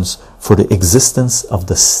importance for the existence of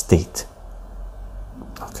the state."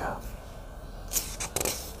 Okay.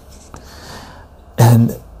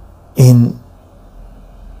 And in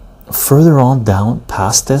further on down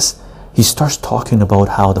past this, he starts talking about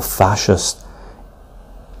how the fascists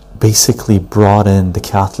basically brought in the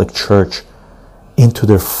Catholic Church into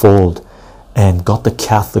their fold and got the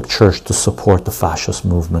Catholic Church to support the fascist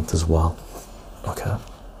movement as well. Okay.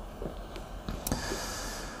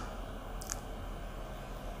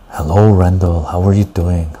 Hello Rendell, how are you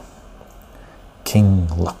doing? King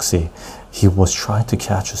Luxy, he was trying to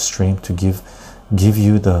catch a stream to give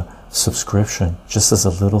you the subscription just as a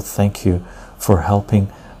little thank you for helping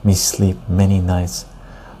me sleep many nights.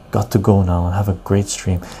 Got to go now and have a great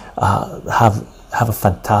stream. Have a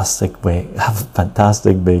fantastic way. Have a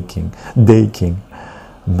fantastic day, King.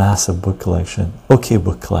 Massive book collection. Okay,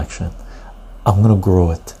 book collection. I'm gonna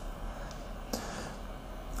grow it.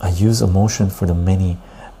 I use emotion for the many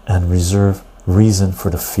and reserve reason for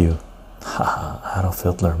the few. Haha, Adolf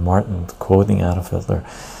Hitler. Martin quoting Adolf Hitler.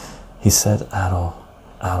 He said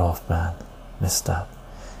Adolf, man. Missed that.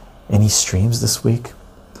 Any streams this week?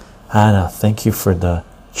 Hannah, thank you for the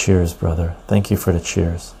cheers, brother. Thank you for the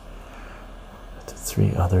cheers.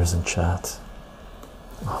 3 others in chat.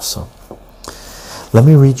 Awesome. Let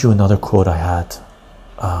me read you another quote I had.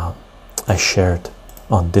 I shared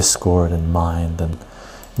on Discord and Mind and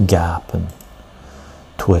Gap and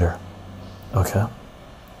Twitter. Okay.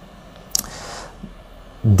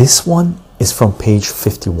 This one is from page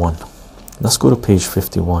 51. Let's go to page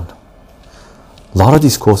 51. A lot of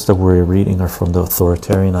these quotes that we're reading are from the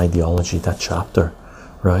authoritarian ideology, that chapter,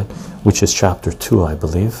 right? Which is chapter 2, I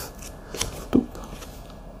believe.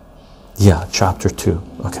 Yeah, chapter 2.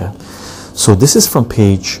 Okay. So this is from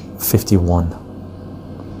page 51.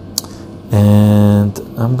 And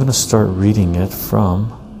I'm going to start reading it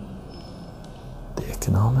from the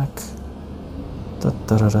economic. I'm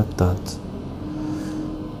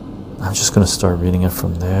just going to start reading it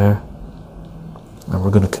from there. And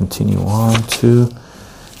we're going to continue on to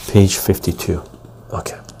page 52.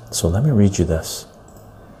 Okay. So let me read you this.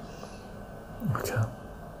 Okay.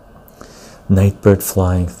 Nightbird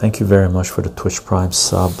Flying, thank you very much for the Twitch Prime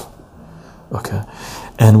sub. Okay,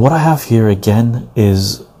 and what I have here again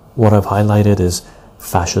is what I've highlighted is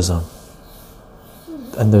fascism,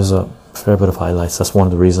 and there's a fair bit of highlights. That's one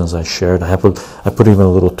of the reasons I shared. I put even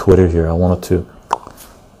a little Twitter here. I wanted to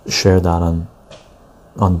share that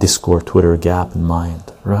on Discord, Twitter, Gap, and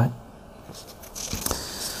Mind, right?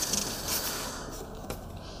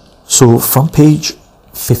 So from page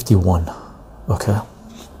 51, okay,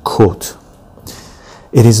 quote,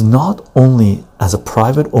 "It is not only as a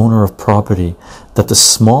private owner of property that the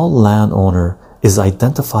small landowner is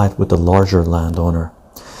identified with the larger landowner.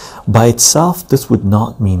 By itself, this would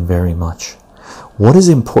not mean very much. What is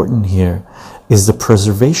important here is the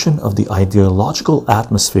preservation of the ideological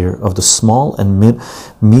atmosphere of the small and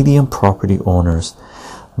medium property owners.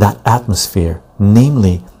 That atmosphere,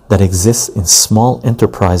 namely, that exists in small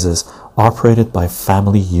enterprises operated by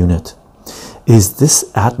family unit. It is this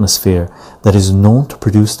atmosphere that is known to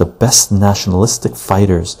produce the best nationalistic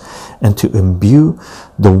fighters and to imbue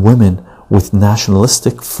the women with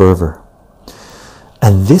nationalistic fervor.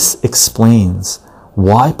 And this explains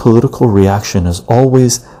why political reaction is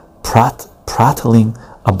always prattling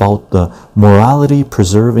about the morality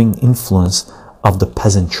preserving influence of the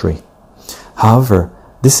peasantry. However,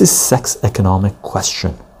 this is sex economic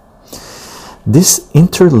question. This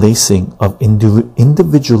interlacing of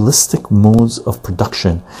individualistic modes of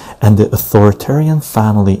production and the authoritarian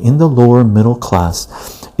family in the lower middle class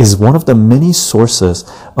is one of the many sources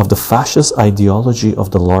of the fascist ideology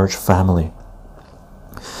of the large family.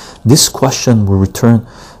 This question will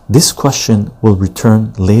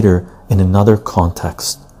return later in another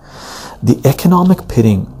context. The economic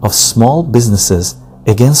pitting of small businesses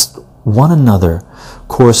against one another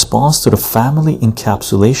corresponds to the family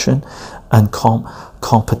encapsulation and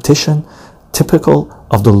competition typical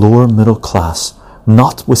of the lower middle class.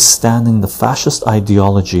 Notwithstanding the fascist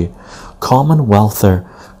ideology, common welfare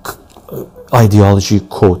ideology,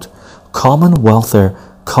 quote, "Common welfare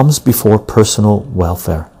comes before personal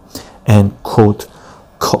welfare," and quote,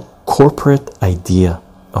 corporate idea.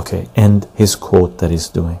 Okay, and his quote that he's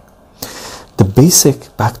doing. The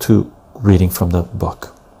basic, back to reading from the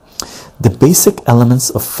book. The basic elements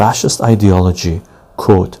of fascist ideology,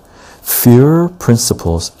 quote, Führer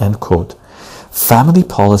principles, end quote, family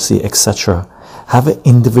policy, etc., have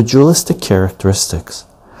individualistic characteristics.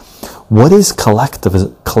 What is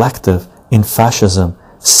collective in fascism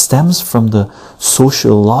stems from the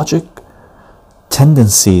sociologic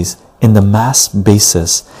tendencies in the mass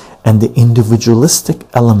basis, and the individualistic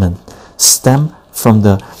element stem from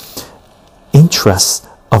the interests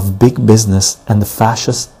of big business and the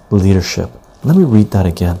fascist leadership. Let me read that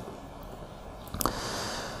again.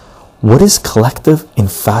 What is collective in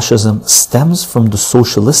fascism stems from the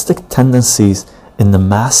socialistic tendencies in the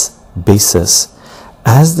mass basis,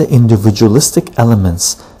 as the individualistic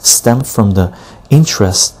elements stem from the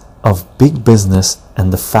interests of big business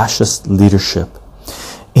and the fascist leadership.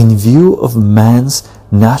 In view of man's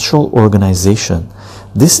natural organization,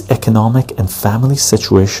 this economic and family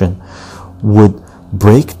situation would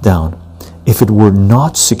break down if it were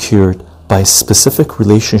not secured by a specific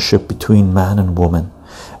relationship between man and woman,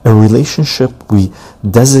 a relationship we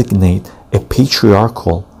designate a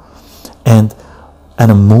patriarchal, and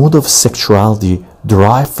a mode of sexuality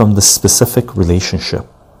derived from the specific relationship.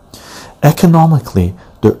 Economically,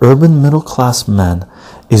 the urban middle class man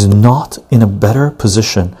is not in a better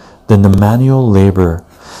position than the manual laborer.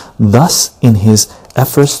 Thus, in his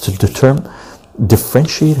efforts to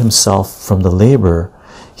differentiate himself from the laborer,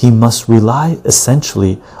 he must rely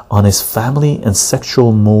essentially on his family and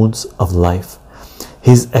sexual modes of life.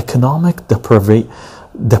 His economic deprivation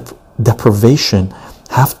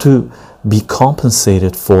have to be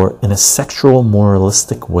compensated for in a sexual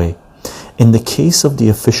moralistic way. In the case of the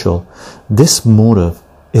official, this motive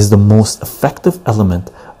is the most effective element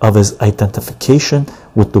of his identification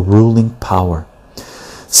with the ruling power.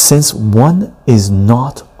 Since one is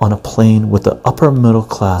not on a plane with the upper middle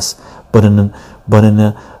class, but in a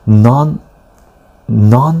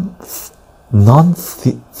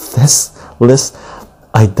non-theistless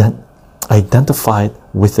identified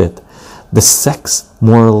with it, the sex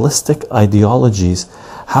moralistic ideologies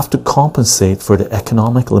have to compensate for the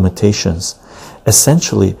economic limitations.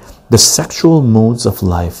 Essentially, the sexual modes of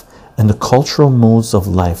life and the cultural modes of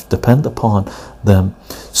life depend upon them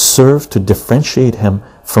serve to differentiate him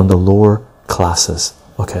from the lower classes.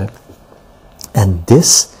 Okay, and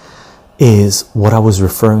this is what I was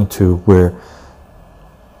referring to, where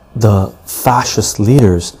the fascist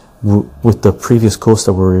leaders, with the previous quotes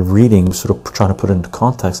that we were reading, sort of trying to put it into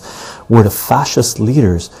context, where the fascist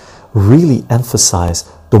leaders really emphasize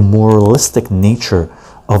the moralistic nature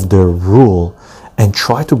of their rule and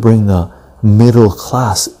try to bring the middle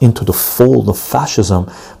class into the fold of fascism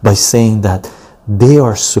by saying that they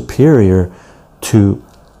are superior to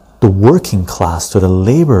the working class, to the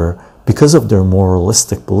laborer, because of their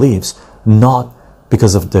moralistic beliefs, not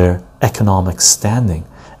because of their economic standing.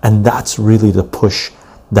 And that's really the push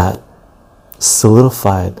that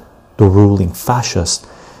solidified the ruling fascists.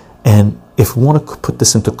 And if we want to put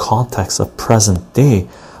this into context of present day,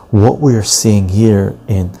 what we are seeing here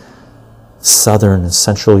in southern and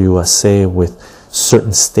central USA, with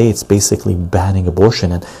certain states basically banning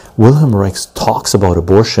abortion, and Wilhelm Reich talks about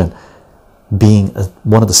abortion being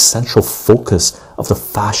one of the central focus of the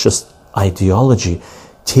fascist ideology,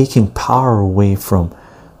 taking power away from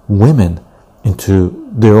women into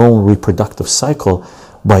their own reproductive cycle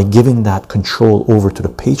by giving that control over to the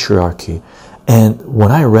patriarchy. And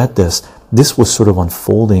when I read this, this was sort of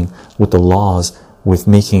unfolding with the laws with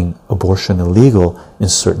making abortion illegal in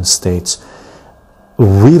certain states.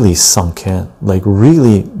 Really sunk in, like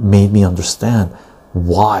really made me understand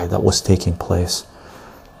why that was taking place.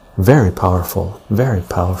 Very powerful, very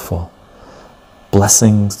powerful.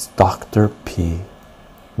 Blessings, Dr. P.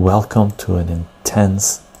 Welcome to an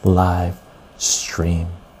intense live stream.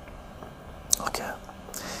 Okay,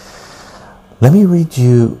 let me read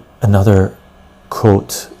you another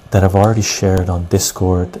quote that I've already shared on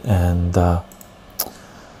Discord, and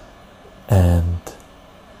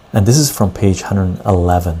this is from page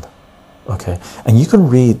 111. Okay, and you can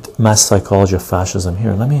read Mass Psychology of Fascism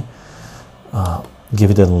here. Let me give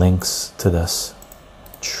you the links to this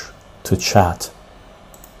to chat.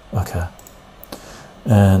 Okay,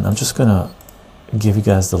 and I'm just gonna give you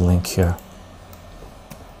guys the link here.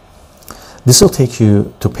 This will take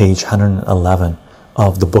you to page 111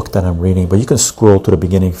 of the book that I'm reading, but you can scroll to the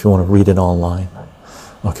beginning if you want to read it online.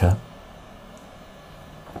 Okay,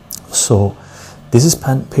 so this is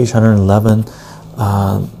page 111.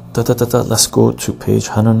 Let's go to page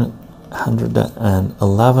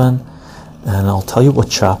 111, and I'll tell you what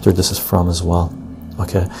chapter this is from as well.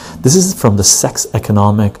 Okay, this is from the Sex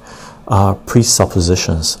Economic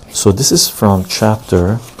Presuppositions. So this is from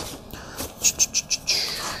chapter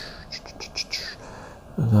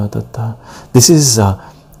this is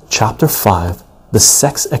chapter 5, the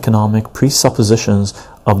sex economic presuppositions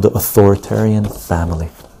of the authoritarian family.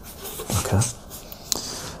 Okay,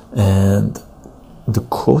 and the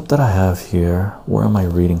quote that I have here, where am I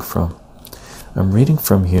reading from? I'm reading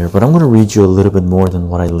from here, but I'm going to read you a little bit more than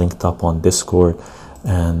what I linked up on Discord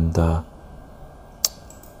and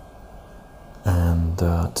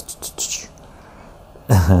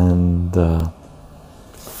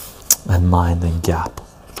Mind and Gap.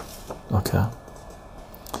 Okay.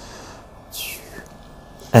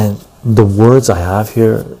 And the words I have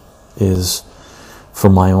here is for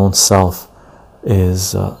my own self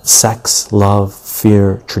is sex, love,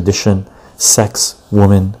 fear, tradition, sex,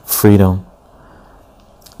 woman, freedom,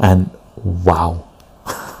 and wow.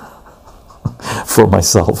 For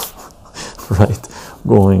myself, right?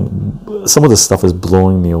 Going, some of the stuff is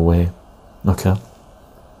blowing me away. Okay.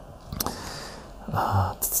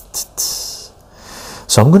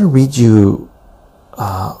 So I'm going to read you.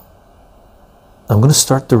 I'm going to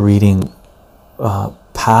start the reading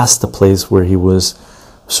past the place where he was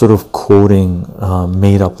sort of quoting a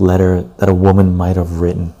made-up letter that a woman might have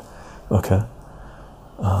written. Okay.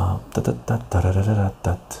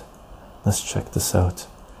 Let's check this out.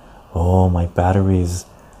 Oh, my battery is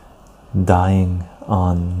dying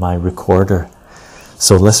on my recorder.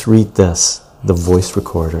 So let's read this, the voice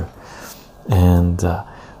recorder. And I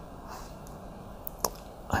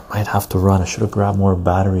might have to run. I should have grabbed more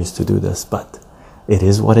batteries to do this, but it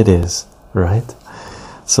is what it is, right?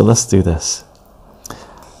 So let's do this.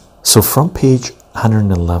 So from page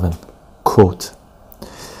 111, quote,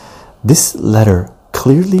 "This letter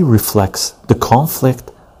clearly reflects the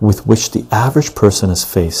conflict with which the average person is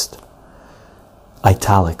faced."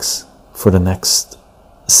 Italics for the next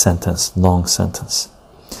sentence, long sentence.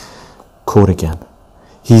 Quote again.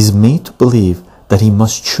 "He is made to believe that he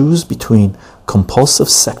must choose between compulsive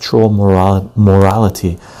sexual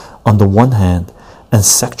morality on the one hand and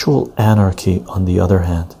sexual anarchy on the other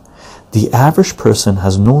hand. The average person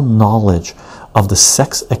has no knowledge of the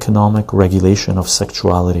sex economic regulation of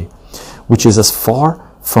sexuality, which is as far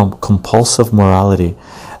from compulsive morality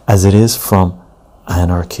as it is from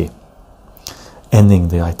anarchy." Ending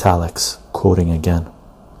the italics, quoting again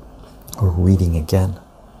or reading again.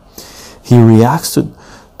 "He reacts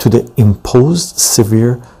to the imposed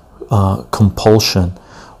severe compulsion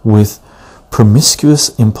with promiscuous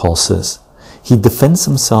impulses. He defends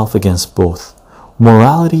himself against both.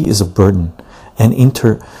 Morality is a burden, and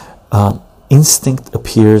instinct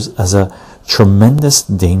appears as a tremendous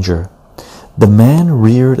danger. The man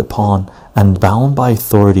reared upon and bound by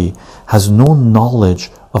authority has no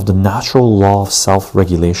knowledge of the natural law of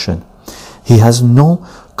self-regulation. He has no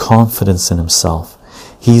confidence in himself.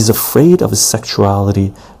 He is afraid of his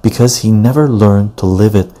sexuality because he never learned to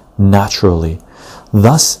live it naturally.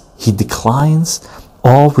 Thus, he declines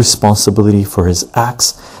all responsibility for his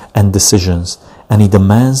acts and decisions, and he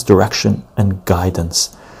demands direction and guidance."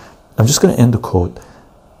 I'm just going to end the quote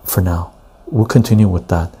for now. We'll continue with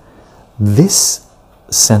that. This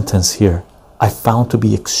sentence here I found to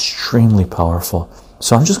be extremely powerful.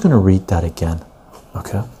 So I'm just going to read that again.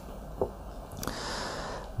 Okay.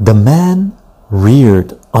 "The man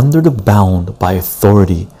reared under the bound by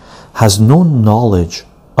authority has no knowledge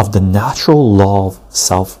of the natural law of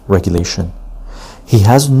self-regulation. He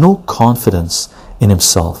has no confidence in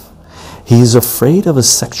himself. He is afraid of his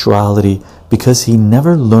sexuality because he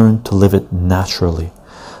never learned to live it naturally.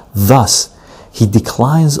 Thus, he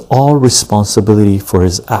declines all responsibility for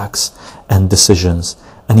his acts and decisions,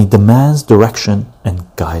 and he demands direction and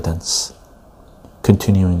guidance."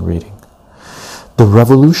 Continuing reading. "The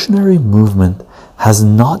revolutionary movement has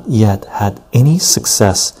not yet had any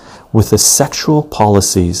success with the sexual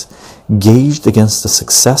policies gauged against the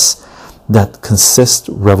success that consist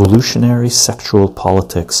revolutionary sexual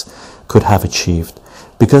politics could have achieved,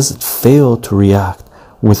 because it failed to react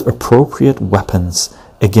with appropriate weapons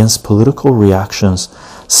against political reaction's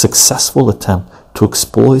successful attempt to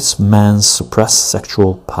exploit man's suppressed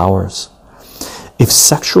sexual powers. If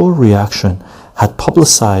sexual reaction had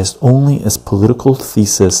publicized only its political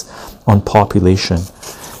thesis on population,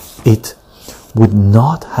 it would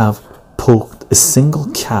not have poked a single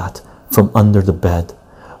cat from under the bed,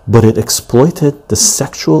 but it exploited the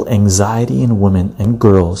sexual anxiety in women and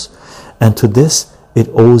girls, and to this it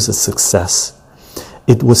owes its success.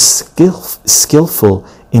 It was skillful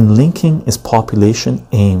in linking its population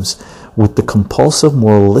aims with the compulsive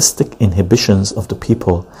moralistic inhibitions of the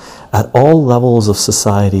people at all levels of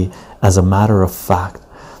society. As a matter of fact,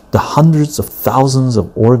 the hundreds of thousands of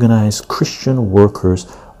organized Christian workers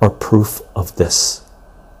are proof of this."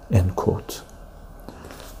 End quote.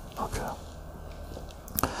 Okay.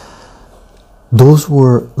 Those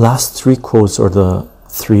were last three quotes, or the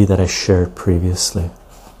three that I shared previously.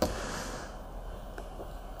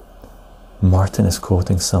 Martin is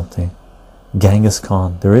quoting something. Genghis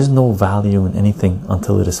Khan, there is no value in anything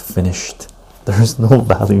until it is finished. There is no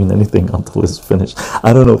value in anything until it's finished.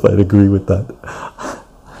 I don't know if I'd agree with that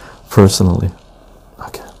personally.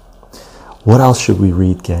 Okay, what else should we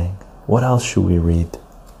read, gang? What else should we read?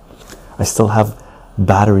 I still have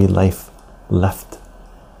battery life left.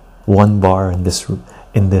 1 bar in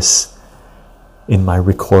my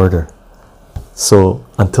recorder. So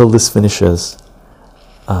until this finishes,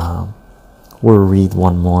 we'll read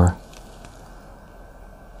one more.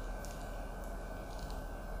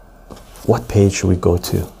 What page should we go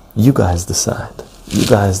to? You guys decide. You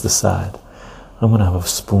guys decide. I'm gonna have a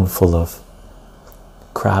spoonful of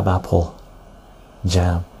crabapple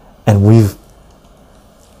jam, and we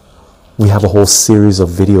have a whole series of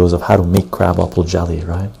videos of how to make crabapple jelly,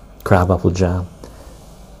 right? Crabapple jam,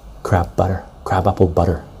 crabapple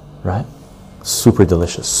butter, right? Super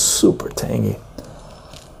delicious, super tangy.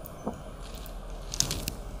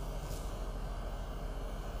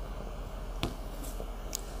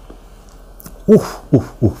 Oof,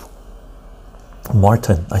 oof, oof.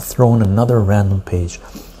 Martin, I throw in another random page.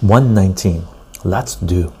 119. Let's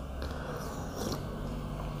do.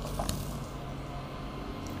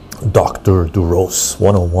 Dr. Duros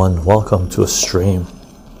 101, welcome to a stream.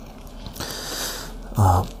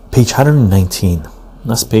 Page 119.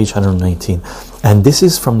 That's page 119. And this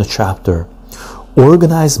is from the chapter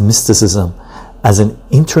Organized Mysticism as an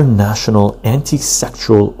International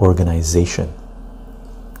Anti-Sexual Organization.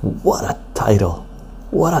 What a title.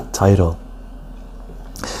 What a title.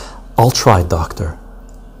 I'll try, Doctor.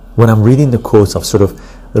 When I'm reading the quotes, I'm sort of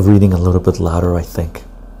reading a little bit louder, I think.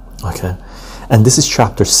 Okay. And this is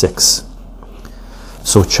chapter 6.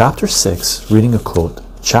 So chapter 6, reading a quote.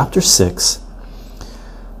 Chapter 6,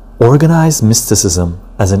 Organized Mysticism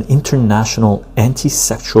as an International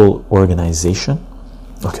Anti-Sexual Organization.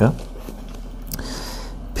 Okay.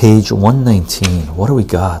 Page 119. What do we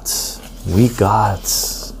got? We got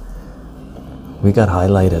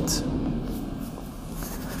highlighted.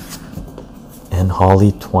 And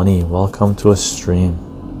Holly 20, welcome to a stream.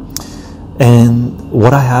 And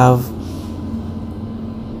what I have,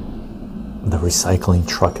 the recycling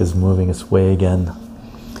truck is moving its way again.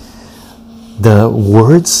 The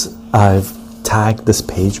words I've tagged this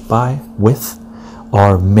page with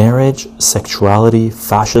are marriage, sexuality,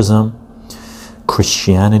 fascism,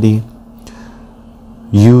 Christianity,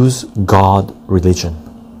 use, God, religion.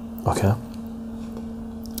 Okay.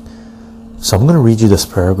 So I'm going to read you this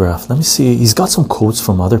paragraph. Let me see. He's got some quotes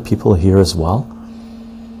from other people here as well.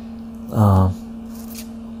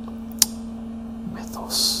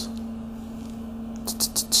 Mythos.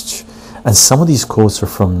 And some of these quotes are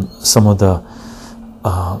from some of the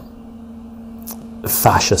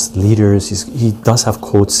fascist leaders. He does have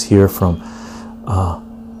quotes here from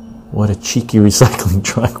what a cheeky recycling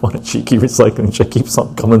truck. What a cheeky recycling truck. Keeps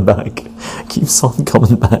on coming back. Keeps on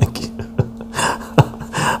coming back.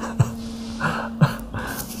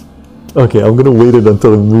 Okay, I'm gonna wait it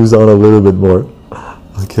until it moves on a little bit more.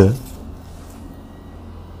 Okay.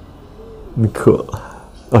 Cool.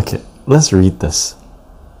 Okay, let's read this.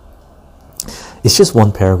 It's just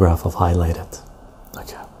one paragraph I've highlighted.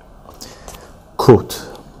 Okay. Quote.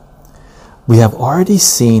 We have already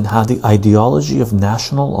seen how the ideology of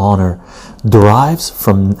national honor derives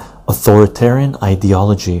from authoritarian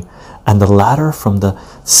ideology, and the latter from the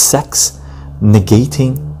sex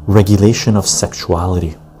negating regulation of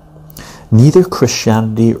sexuality. Neither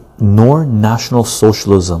Christianity nor National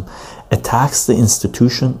Socialism attacks the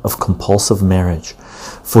institution of compulsive marriage.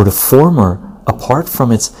 For the former, apart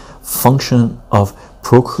from its function of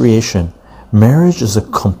procreation, marriage is a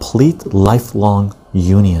complete lifelong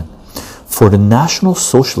union. For the National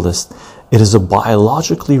Socialist, it is a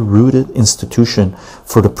biologically rooted institution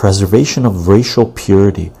for the preservation of racial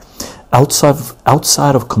purity.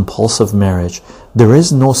 Outside of compulsive marriage, there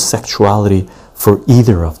is no sexuality for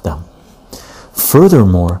either of them.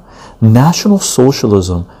 Furthermore, National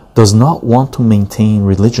Socialism does not want to maintain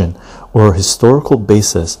religion or a historical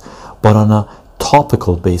basis, but on a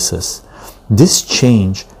topical basis. This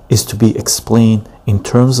change is to be explained in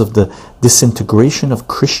terms of the disintegration of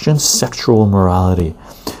Christian sexual morality,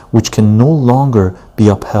 which can no longer be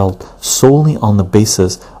upheld solely on the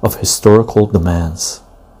basis of historical demands.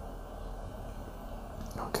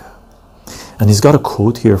 Okay. And he's got a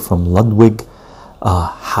quote here from Ludwig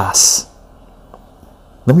Haas.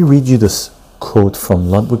 Let me read you this quote from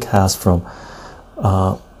Ludwig Haas from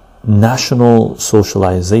National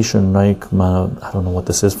Socialization Reich. I don't know what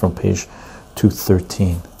this is, from page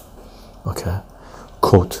 213. Okay.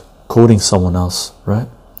 Quote, quoting someone else, right?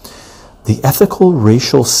 The ethical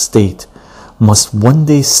racial state must one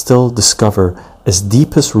day still discover its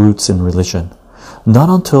deepest roots in religion. Not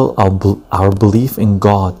until our belief in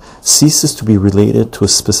God ceases to be related to a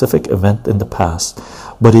specific event in the past,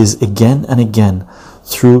 but is again and again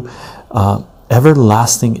through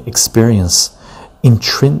everlasting experience,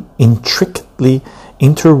 intricately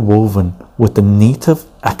interwoven with the native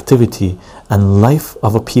activity and life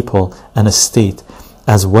of a people and a state,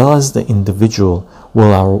 as well as the individual,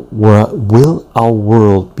 will our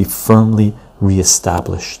world be firmly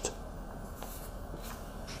re-established.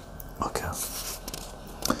 Okay.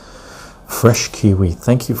 Fresh Kiwi,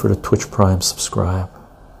 thank you for the Twitch Prime subscribe.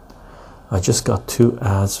 I just got 2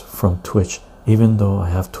 ads from Twitch, even though I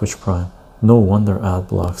have Twitch Prime. No wonder ad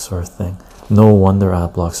blocks are a thing. No wonder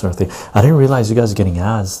ad blocks are a thing. I didn't realize you guys are getting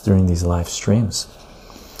ads during these live streams.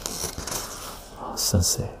 Oh,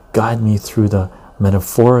 Sensei, guide me through the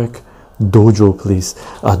metaphoric dojo, please.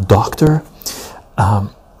 Doctor,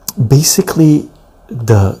 basically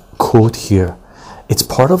the quote here, it's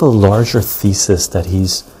part of a larger thesis that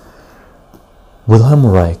Wilhelm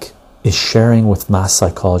Reich is sharing with Mass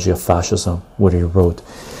Psychology of Fascism, what he wrote,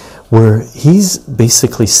 where he's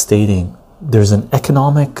basically stating there's an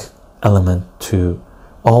economic element to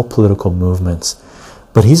all political movements,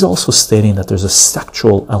 but he's also stating that there's a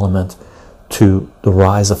sexual element to the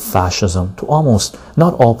rise of fascism, to almost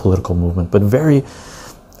not all political movement, but very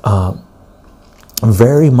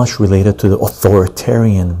much related to the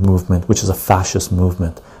authoritarian movement, which is a fascist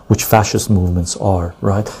movement, which fascist movements are,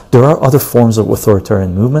 right? There are other forms of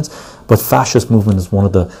authoritarian movements, but fascist movement is one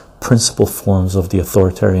of the principal forms of the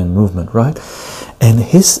authoritarian movement, right? And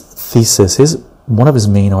his thesis, one of his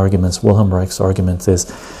main arguments, Wilhelm Reich's argument, is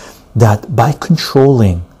that by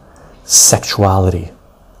controlling sexuality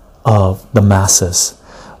of the masses,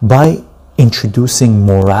 by introducing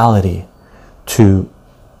morality to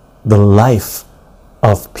the life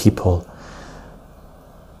of people,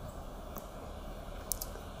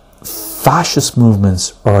 fascist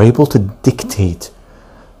movements are able to dictate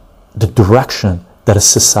the direction that a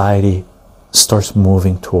society starts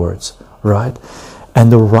moving towards, right?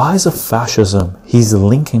 And the rise of fascism, he's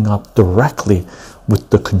linking up directly with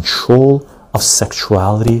the control of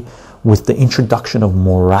sexuality, with the introduction of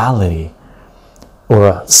morality, or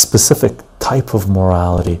a specific type of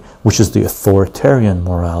morality, which is the authoritarian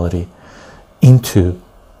morality, into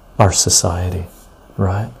our society,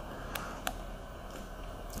 right?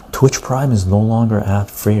 Twitch Prime is no longer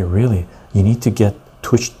ad-free, really. You need to get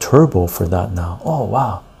Twitch Turbo for that now. Oh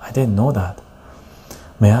wow, I didn't know that.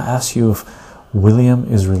 May I ask you if William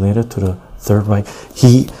is related to the Third Reich?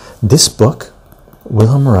 This book,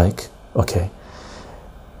 Wilhelm Reich, okay,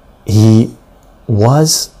 he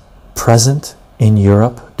was present in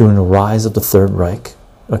Europe during the rise of the Third Reich.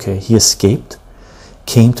 Okay, he escaped,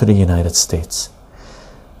 came to the United States.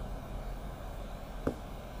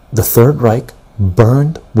 The Third Reich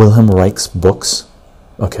burned Wilhelm Reich's books.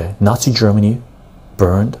 Okay, Nazi Germany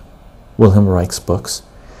burned Wilhelm Reich's books.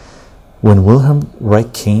 When Wilhelm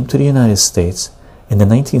Reich came to the United States in the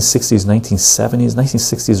 1960s,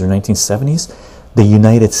 1960s or 1970s, the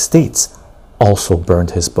United States also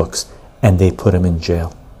burned his books and they put him in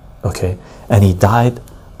jail. Okay, and he died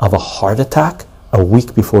of a heart attack a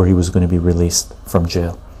week before he was going to be released from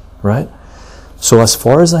jail, right? So as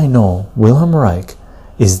far as I know, Wilhelm Reich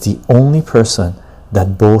is the only person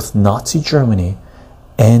that both Nazi Germany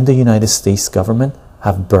and the United States government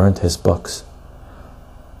have burned his books.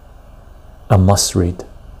 A must read.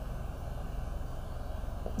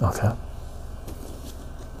 Okay.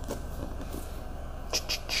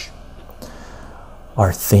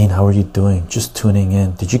 Arthane, how are you doing? Just tuning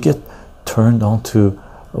in. Did you get turned on to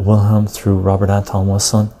Wilhelm through Robert Anton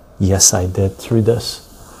Wilson? Yes, I did, through this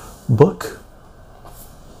book.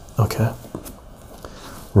 Okay.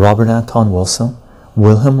 Robert Anton Wilson,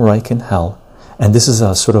 Wilhelm Reich in Hell, and this is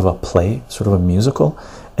a sort of a play, sort of a musical,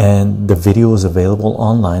 and the video is available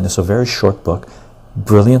online. It's a very short book,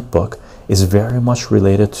 brilliant book. Is very much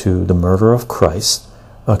related to the murder of Christ,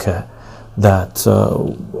 okay, that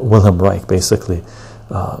Wilhelm Reich basically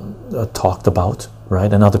talked about,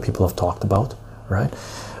 right, and other people have talked about, right,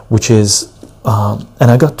 which is and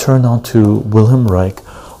I got turned on to Wilhelm Reich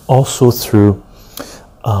also through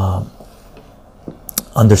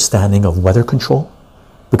understanding of weather control,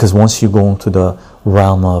 because once you go into the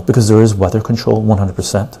realm of, because there is weather control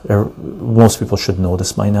 100%, most people should know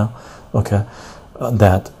this by now, okay,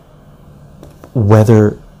 that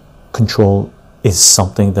weather control is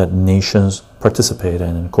something that nations participate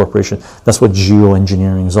in corporation. That's what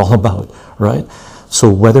geoengineering is all about, right? So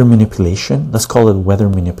weather manipulation, let's call it weather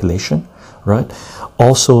manipulation, right?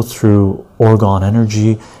 Also through orgone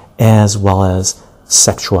energy as well as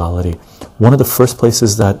sexuality. One of the first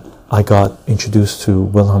places that I got introduced to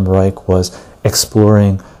Wilhelm Reich was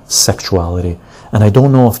exploring sexuality, and I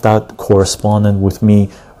don't know if that corresponded with me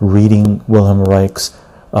reading Wilhelm Reich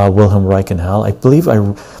in Hell. I believe I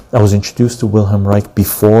was introduced to Wilhelm Reich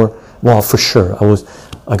before. Well, for sure,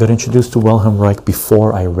 I got introduced to Wilhelm Reich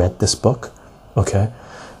before I read this book. Okay,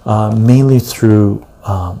 mainly through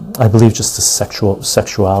I believe just the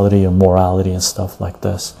sexuality and morality and stuff like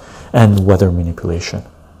this, and weather manipulation.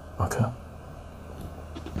 Okay.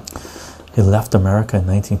 He left America in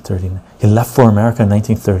 1939. He left for America in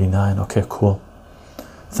 1939. Okay, cool.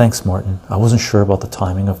 Thanks, Martin. I wasn't sure about the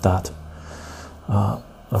timing of that.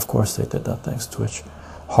 Of course they did that. Thanks, Twitch.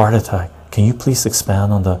 Heart attack. Can you please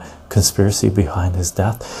expand on the conspiracy behind his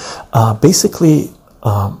death? Basically,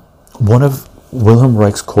 one of Wilhelm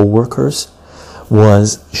Reich's co-workers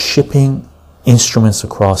was shipping instruments or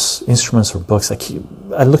books.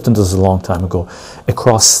 I looked into this a long time ago,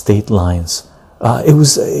 across state lines.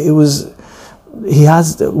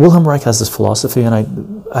 Wilhelm Reich has this philosophy, and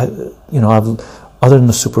other than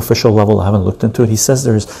the superficial level, I haven't looked into it. He says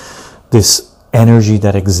there's this energy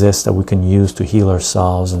that exists that we can use to heal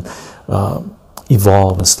ourselves and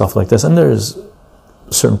evolve and stuff like this, and there's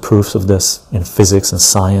certain proofs of this in physics and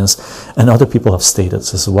science, and other people have stated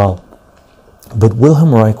this as well. But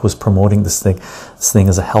Wilhelm Reich was promoting this thing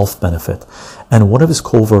as a health benefit, and one of his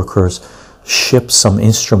co-workers shipped some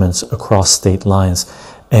instruments across state lines,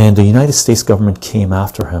 and the United States government came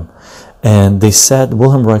after him, and they said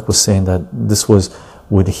Wilhelm Reich was saying that this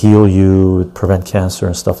would heal you, would prevent cancer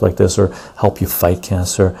and stuff like this, or help you fight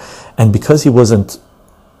cancer. And because he wasn't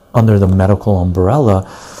under the medical umbrella,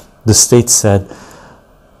 the state said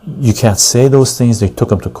you can't say those things. They took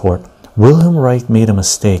him to court. Wilhelm Reich made a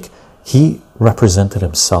mistake. He represented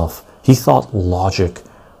himself. He thought logic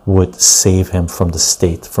would save him from the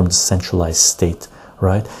state, from the centralized state,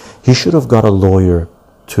 right? He should have got a lawyer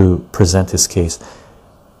to present his case.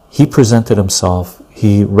 He presented himself.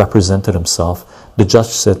 He represented himself. The judge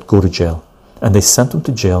said go to jail, and they sent him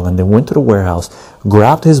to jail, and they went to the warehouse,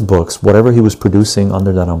 grabbed his books, whatever he was producing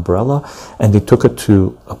under that umbrella, and they took it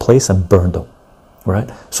to a place and burned them, right?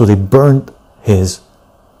 So they burned his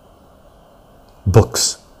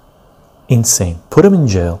books. Insane. Put him in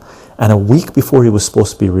jail, and a week before he was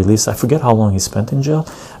supposed to be released, I forget how long he spent in jail,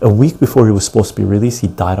 a week before he was supposed to be released, he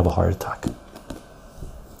died of a heart attack.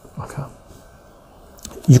 Okay,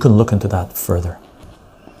 you can look into that further.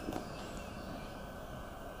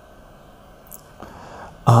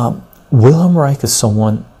 Wilhelm Reich is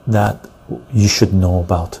someone that you should know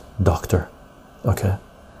about, doctor. Okay,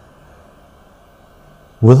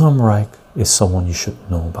 Wilhelm Reich is someone you should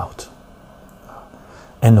know about.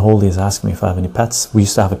 And Holy is asking me if I have any pets. We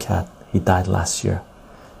used to have a cat. He died last year.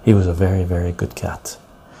 He was a very, very good cat.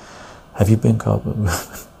 Have you been called?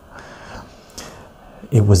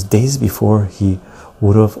 It was days before he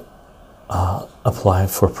would have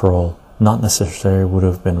applied for parole. Not necessarily would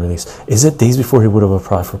have been released. Is it days before he would have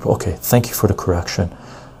applied for parole? Okay, thank you for the correction.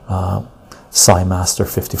 Master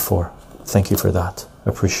 54. Thank you for that.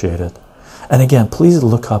 Appreciate it. And again, please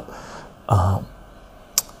look up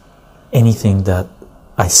anything that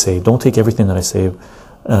I say. Don't take everything that I say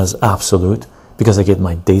as absolute, because I get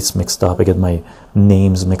my dates mixed up, I get my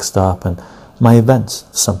names mixed up, and my events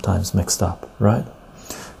sometimes mixed up, right?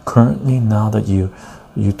 Currently, now that you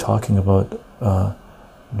talking about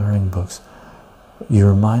learning books, you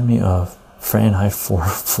remind me of Fahrenheit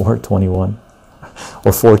 421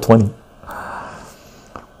 or 420.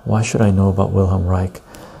 Why should I know about Wilhelm Reich?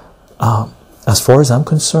 As far as I'm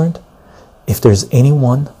concerned, if there's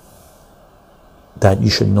anyone that you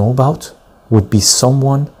should know about, would be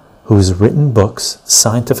someone who has written books,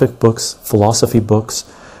 scientific books, philosophy books,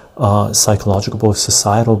 psychological books,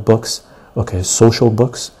 societal books, okay, social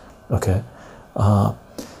books, okay,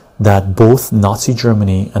 that both Nazi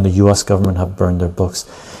Germany and the US government have burned their books.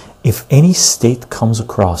 If any state comes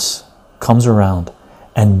around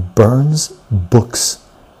and burns books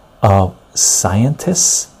of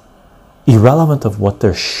scientists, irrelevant of what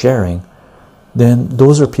they're sharing, then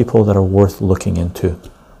those are people that are worth looking into,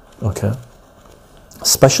 okay?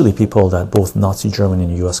 Especially people that both Nazi Germany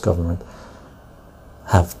and the US government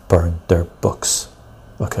have burned their books,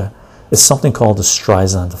 okay? It's something called the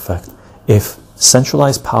Streisand effect. If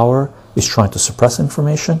centralized power is trying to suppress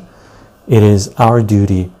information, it is our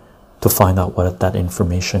duty to find out what that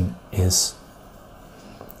information is.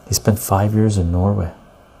 He spent 5 years in Norway.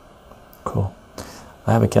 Cool.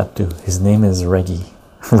 I have a cat too. His name is Reggie.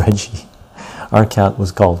 Our cat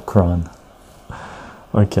was called Kron.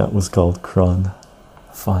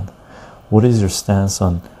 Fun. What is your stance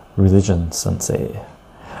on religion, Sensei?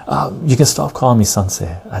 You can stop calling me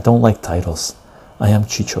Sensei. I don't like titles. I am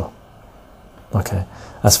Chycho. Okay,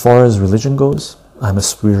 as far as religion goes, I'm a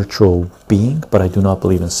spiritual being, but I do not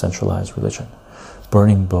believe in centralized religion.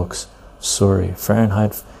 Burning books, sorry,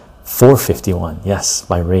 Fahrenheit 451, yes,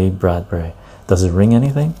 by Ray Bradbury. Does it ring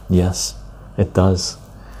anything? Yes, it does.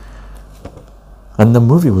 And the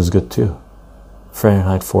movie was good too.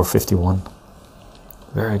 Fahrenheit 451.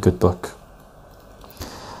 Very good book.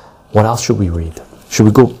 What else should we read? Should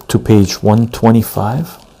we go to page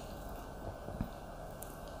 125?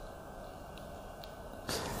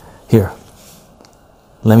 Here.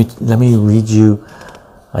 Let me read you.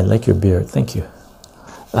 I like your beard. Thank you.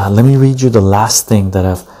 Let me read you the last thing that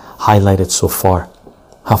I've highlighted so far.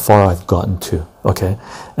 How far I've gotten to. Okay.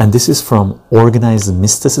 And this is from Organized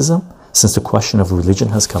Mysticism, since the question of religion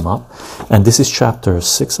has come up. And this is chapter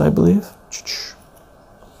 6, I believe.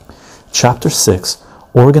 Chapter 6,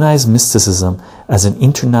 Organized Mysticism as an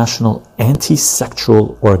International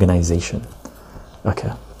Anti-Sexual Organization.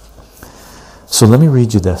 Okay. So let me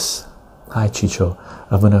read you this. Hi, Chycho.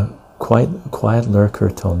 I've been a quiet lurker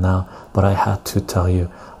till now, but I had to tell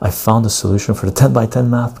you, I found a solution for the 10 by 10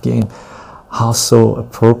 math game. How so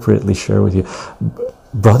appropriately share with you.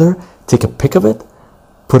 Brother, take a pic of it,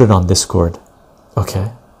 put it on Discord.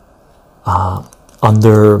 Okay.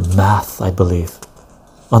 Under math, I believe.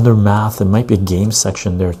 Under math, there might be a game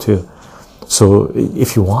section there too. So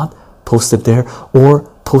if you want, post it there, or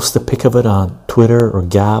post a pic of it on Twitter or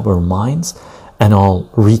Gab or Minds, and I'll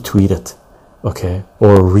retweet it. Okay,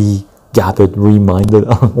 or re-gab it, remind it.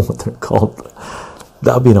 I don't know what they're called.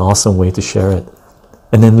 That would be an awesome way to share it.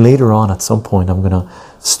 And then later on, at some point, I'm gonna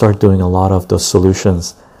start doing a lot of those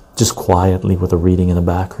solutions just quietly with a reading in the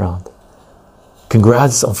background.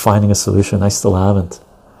 Congrats on finding a solution. I still haven't.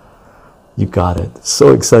 You got it.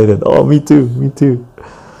 So excited. Oh, me too. Me too.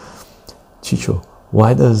 Chycho,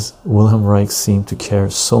 why does Wilhelm Reich seem to care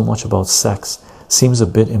so much about sex? Seems a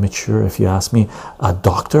bit immature, if you ask me. A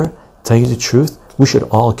doctor, tell you the truth, we should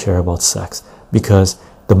all care about sex, because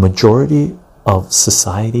the majority of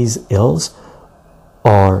society's ills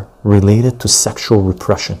are related to sexual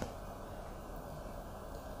repression.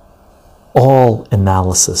 All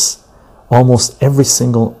analysis, almost every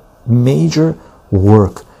single major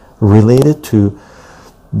work related to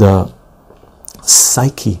the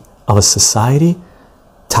psyche of a society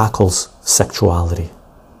tackles sexuality.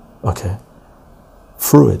 Okay.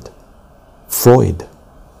 Freud,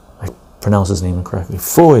 I pronounce his name incorrectly.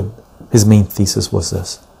 Freud, his main thesis was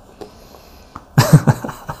this.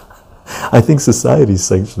 I think society is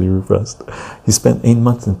sexually repressed. He spent 8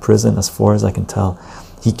 months in prison, as far as I can tell.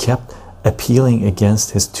 He kept appealing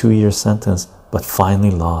against his 2-year sentence, but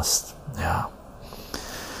finally lost. Yeah.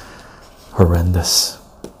 Horrendous.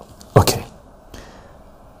 Okay.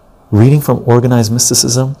 Reading from Organized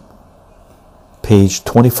Mysticism, page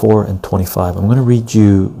 24 and 25. I'm going to read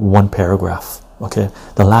you one paragraph. Okay.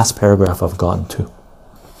 The last paragraph I've gotten to.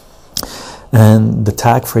 And the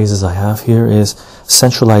tag phrases I have here is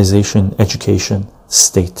centralization, education,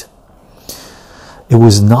 state. It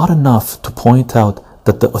was not enough to point out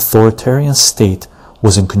that the authoritarian state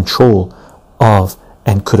was in control of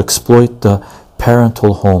and could exploit the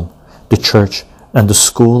parental home, the church, and the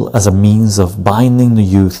school as a means of binding the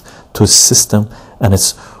youth to a system and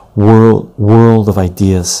its world of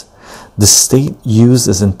ideas. The state used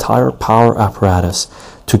its entire power apparatus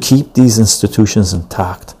to keep these institutions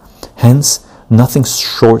intact. Hence, nothing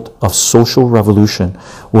short of social revolution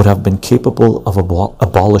would have been capable of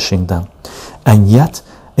abolishing them. And yet,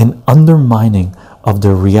 an undermining of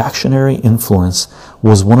their reactionary influence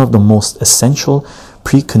was one of the most essential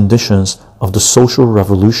preconditions of the social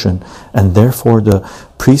revolution, and therefore the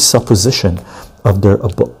presupposition of their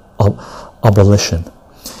abolition.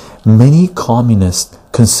 Many communists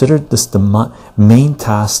considered this the main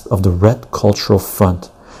task of the Red Cultural Front.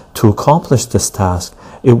 To accomplish this task,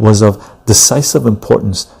 it was of decisive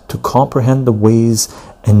importance to comprehend the ways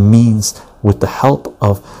and means with the help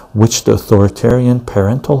of which the authoritarian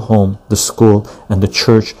parental home, the school, and the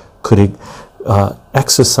church could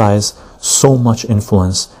exercise so much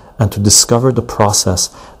influence, and to discover the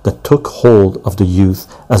process that took hold of the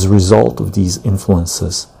youth as a result of these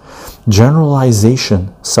influences.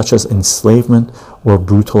 Generalization, such as enslavement or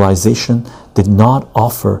brutalization, did not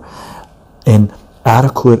offer an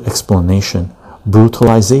adequate explanation.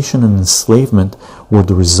 Brutalization and enslavement were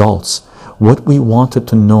the results. What we wanted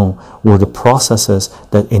to know were the processes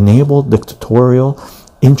that enabled dictatorial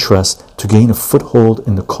interest to gain a foothold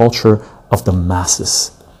in the culture of the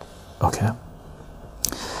masses. Okay,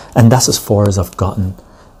 and that's as far as I've gotten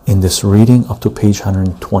in this reading, up to page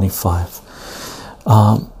 125.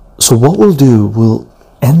 So what we'll do, we'll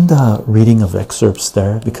end the reading of excerpts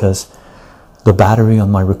there, because the battery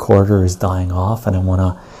on my recorder is dying off and I want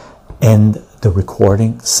to end the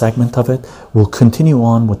recording segment of it. We'll continue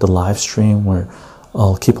on with the live stream where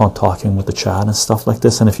I'll keep on talking with the chat and stuff like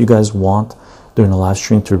this, and if you guys want during the live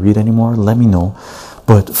stream to read anymore, let me know.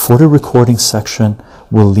 But for the recording section,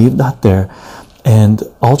 we'll leave that there, and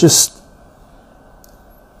I'll just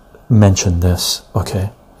mention this,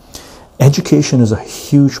 okay? Education is a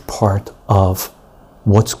huge part of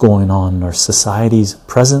what's going on in our societies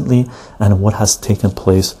presently and what has taken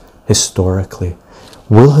place historically.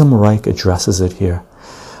 Wilhelm Reich addresses it here.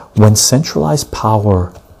 When centralized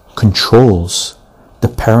power controls the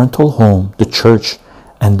parental home, the church,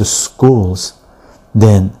 and the schools,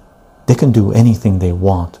 then they can do anything they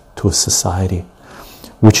want to a society,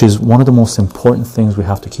 which is one of the most important things we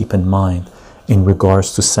have to keep in mind in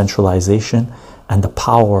regards to centralization and the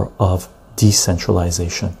power of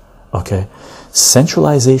decentralization. Okay,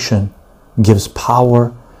 centralization gives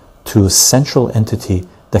power to a central entity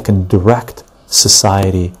that can direct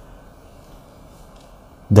society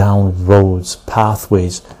down roads,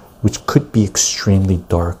 pathways which could be extremely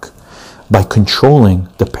dark, by controlling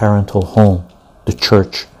the parental home, the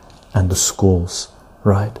church, and the schools,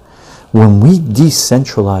 right? When we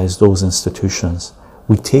decentralize those institutions,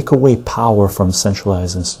 we take away power from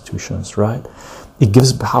centralized institutions, right? It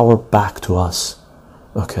gives power back to us.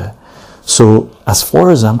 Okay, so as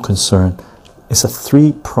far as I'm concerned, it's a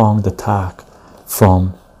three-pronged attack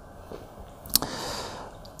from,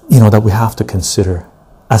 that we have to consider.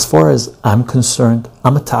 As far as I'm concerned,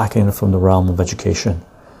 I'm attacking it from the realm of education,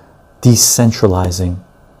 decentralizing,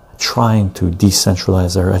 trying to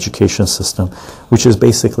decentralize our education system, which is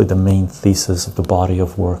basically the main thesis of the body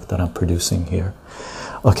of work that I'm producing here.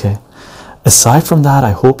 Okay, aside from that,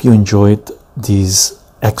 I hope you enjoyed these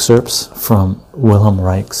excerpts from Wilhelm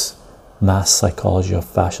Reich's Mass Psychology of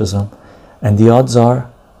Fascism, and the odds are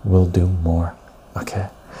we'll do more. Okay,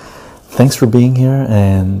 thanks for being here,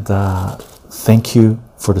 and thank you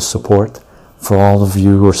for the support, for all of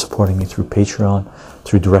you who are supporting me through Patreon,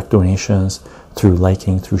 through direct donations, through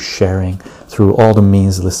liking, through sharing, through all the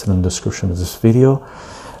means listed in the description of this video.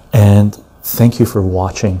 And thank you for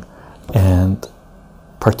watching and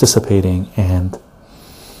participating and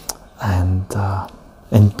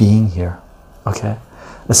being here. Okay,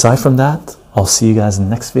 aside from that, I'll see you guys in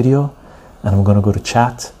the next video, and I'm going to go to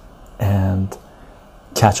chat and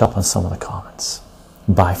catch up on some of the comments.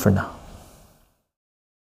 Bye for now.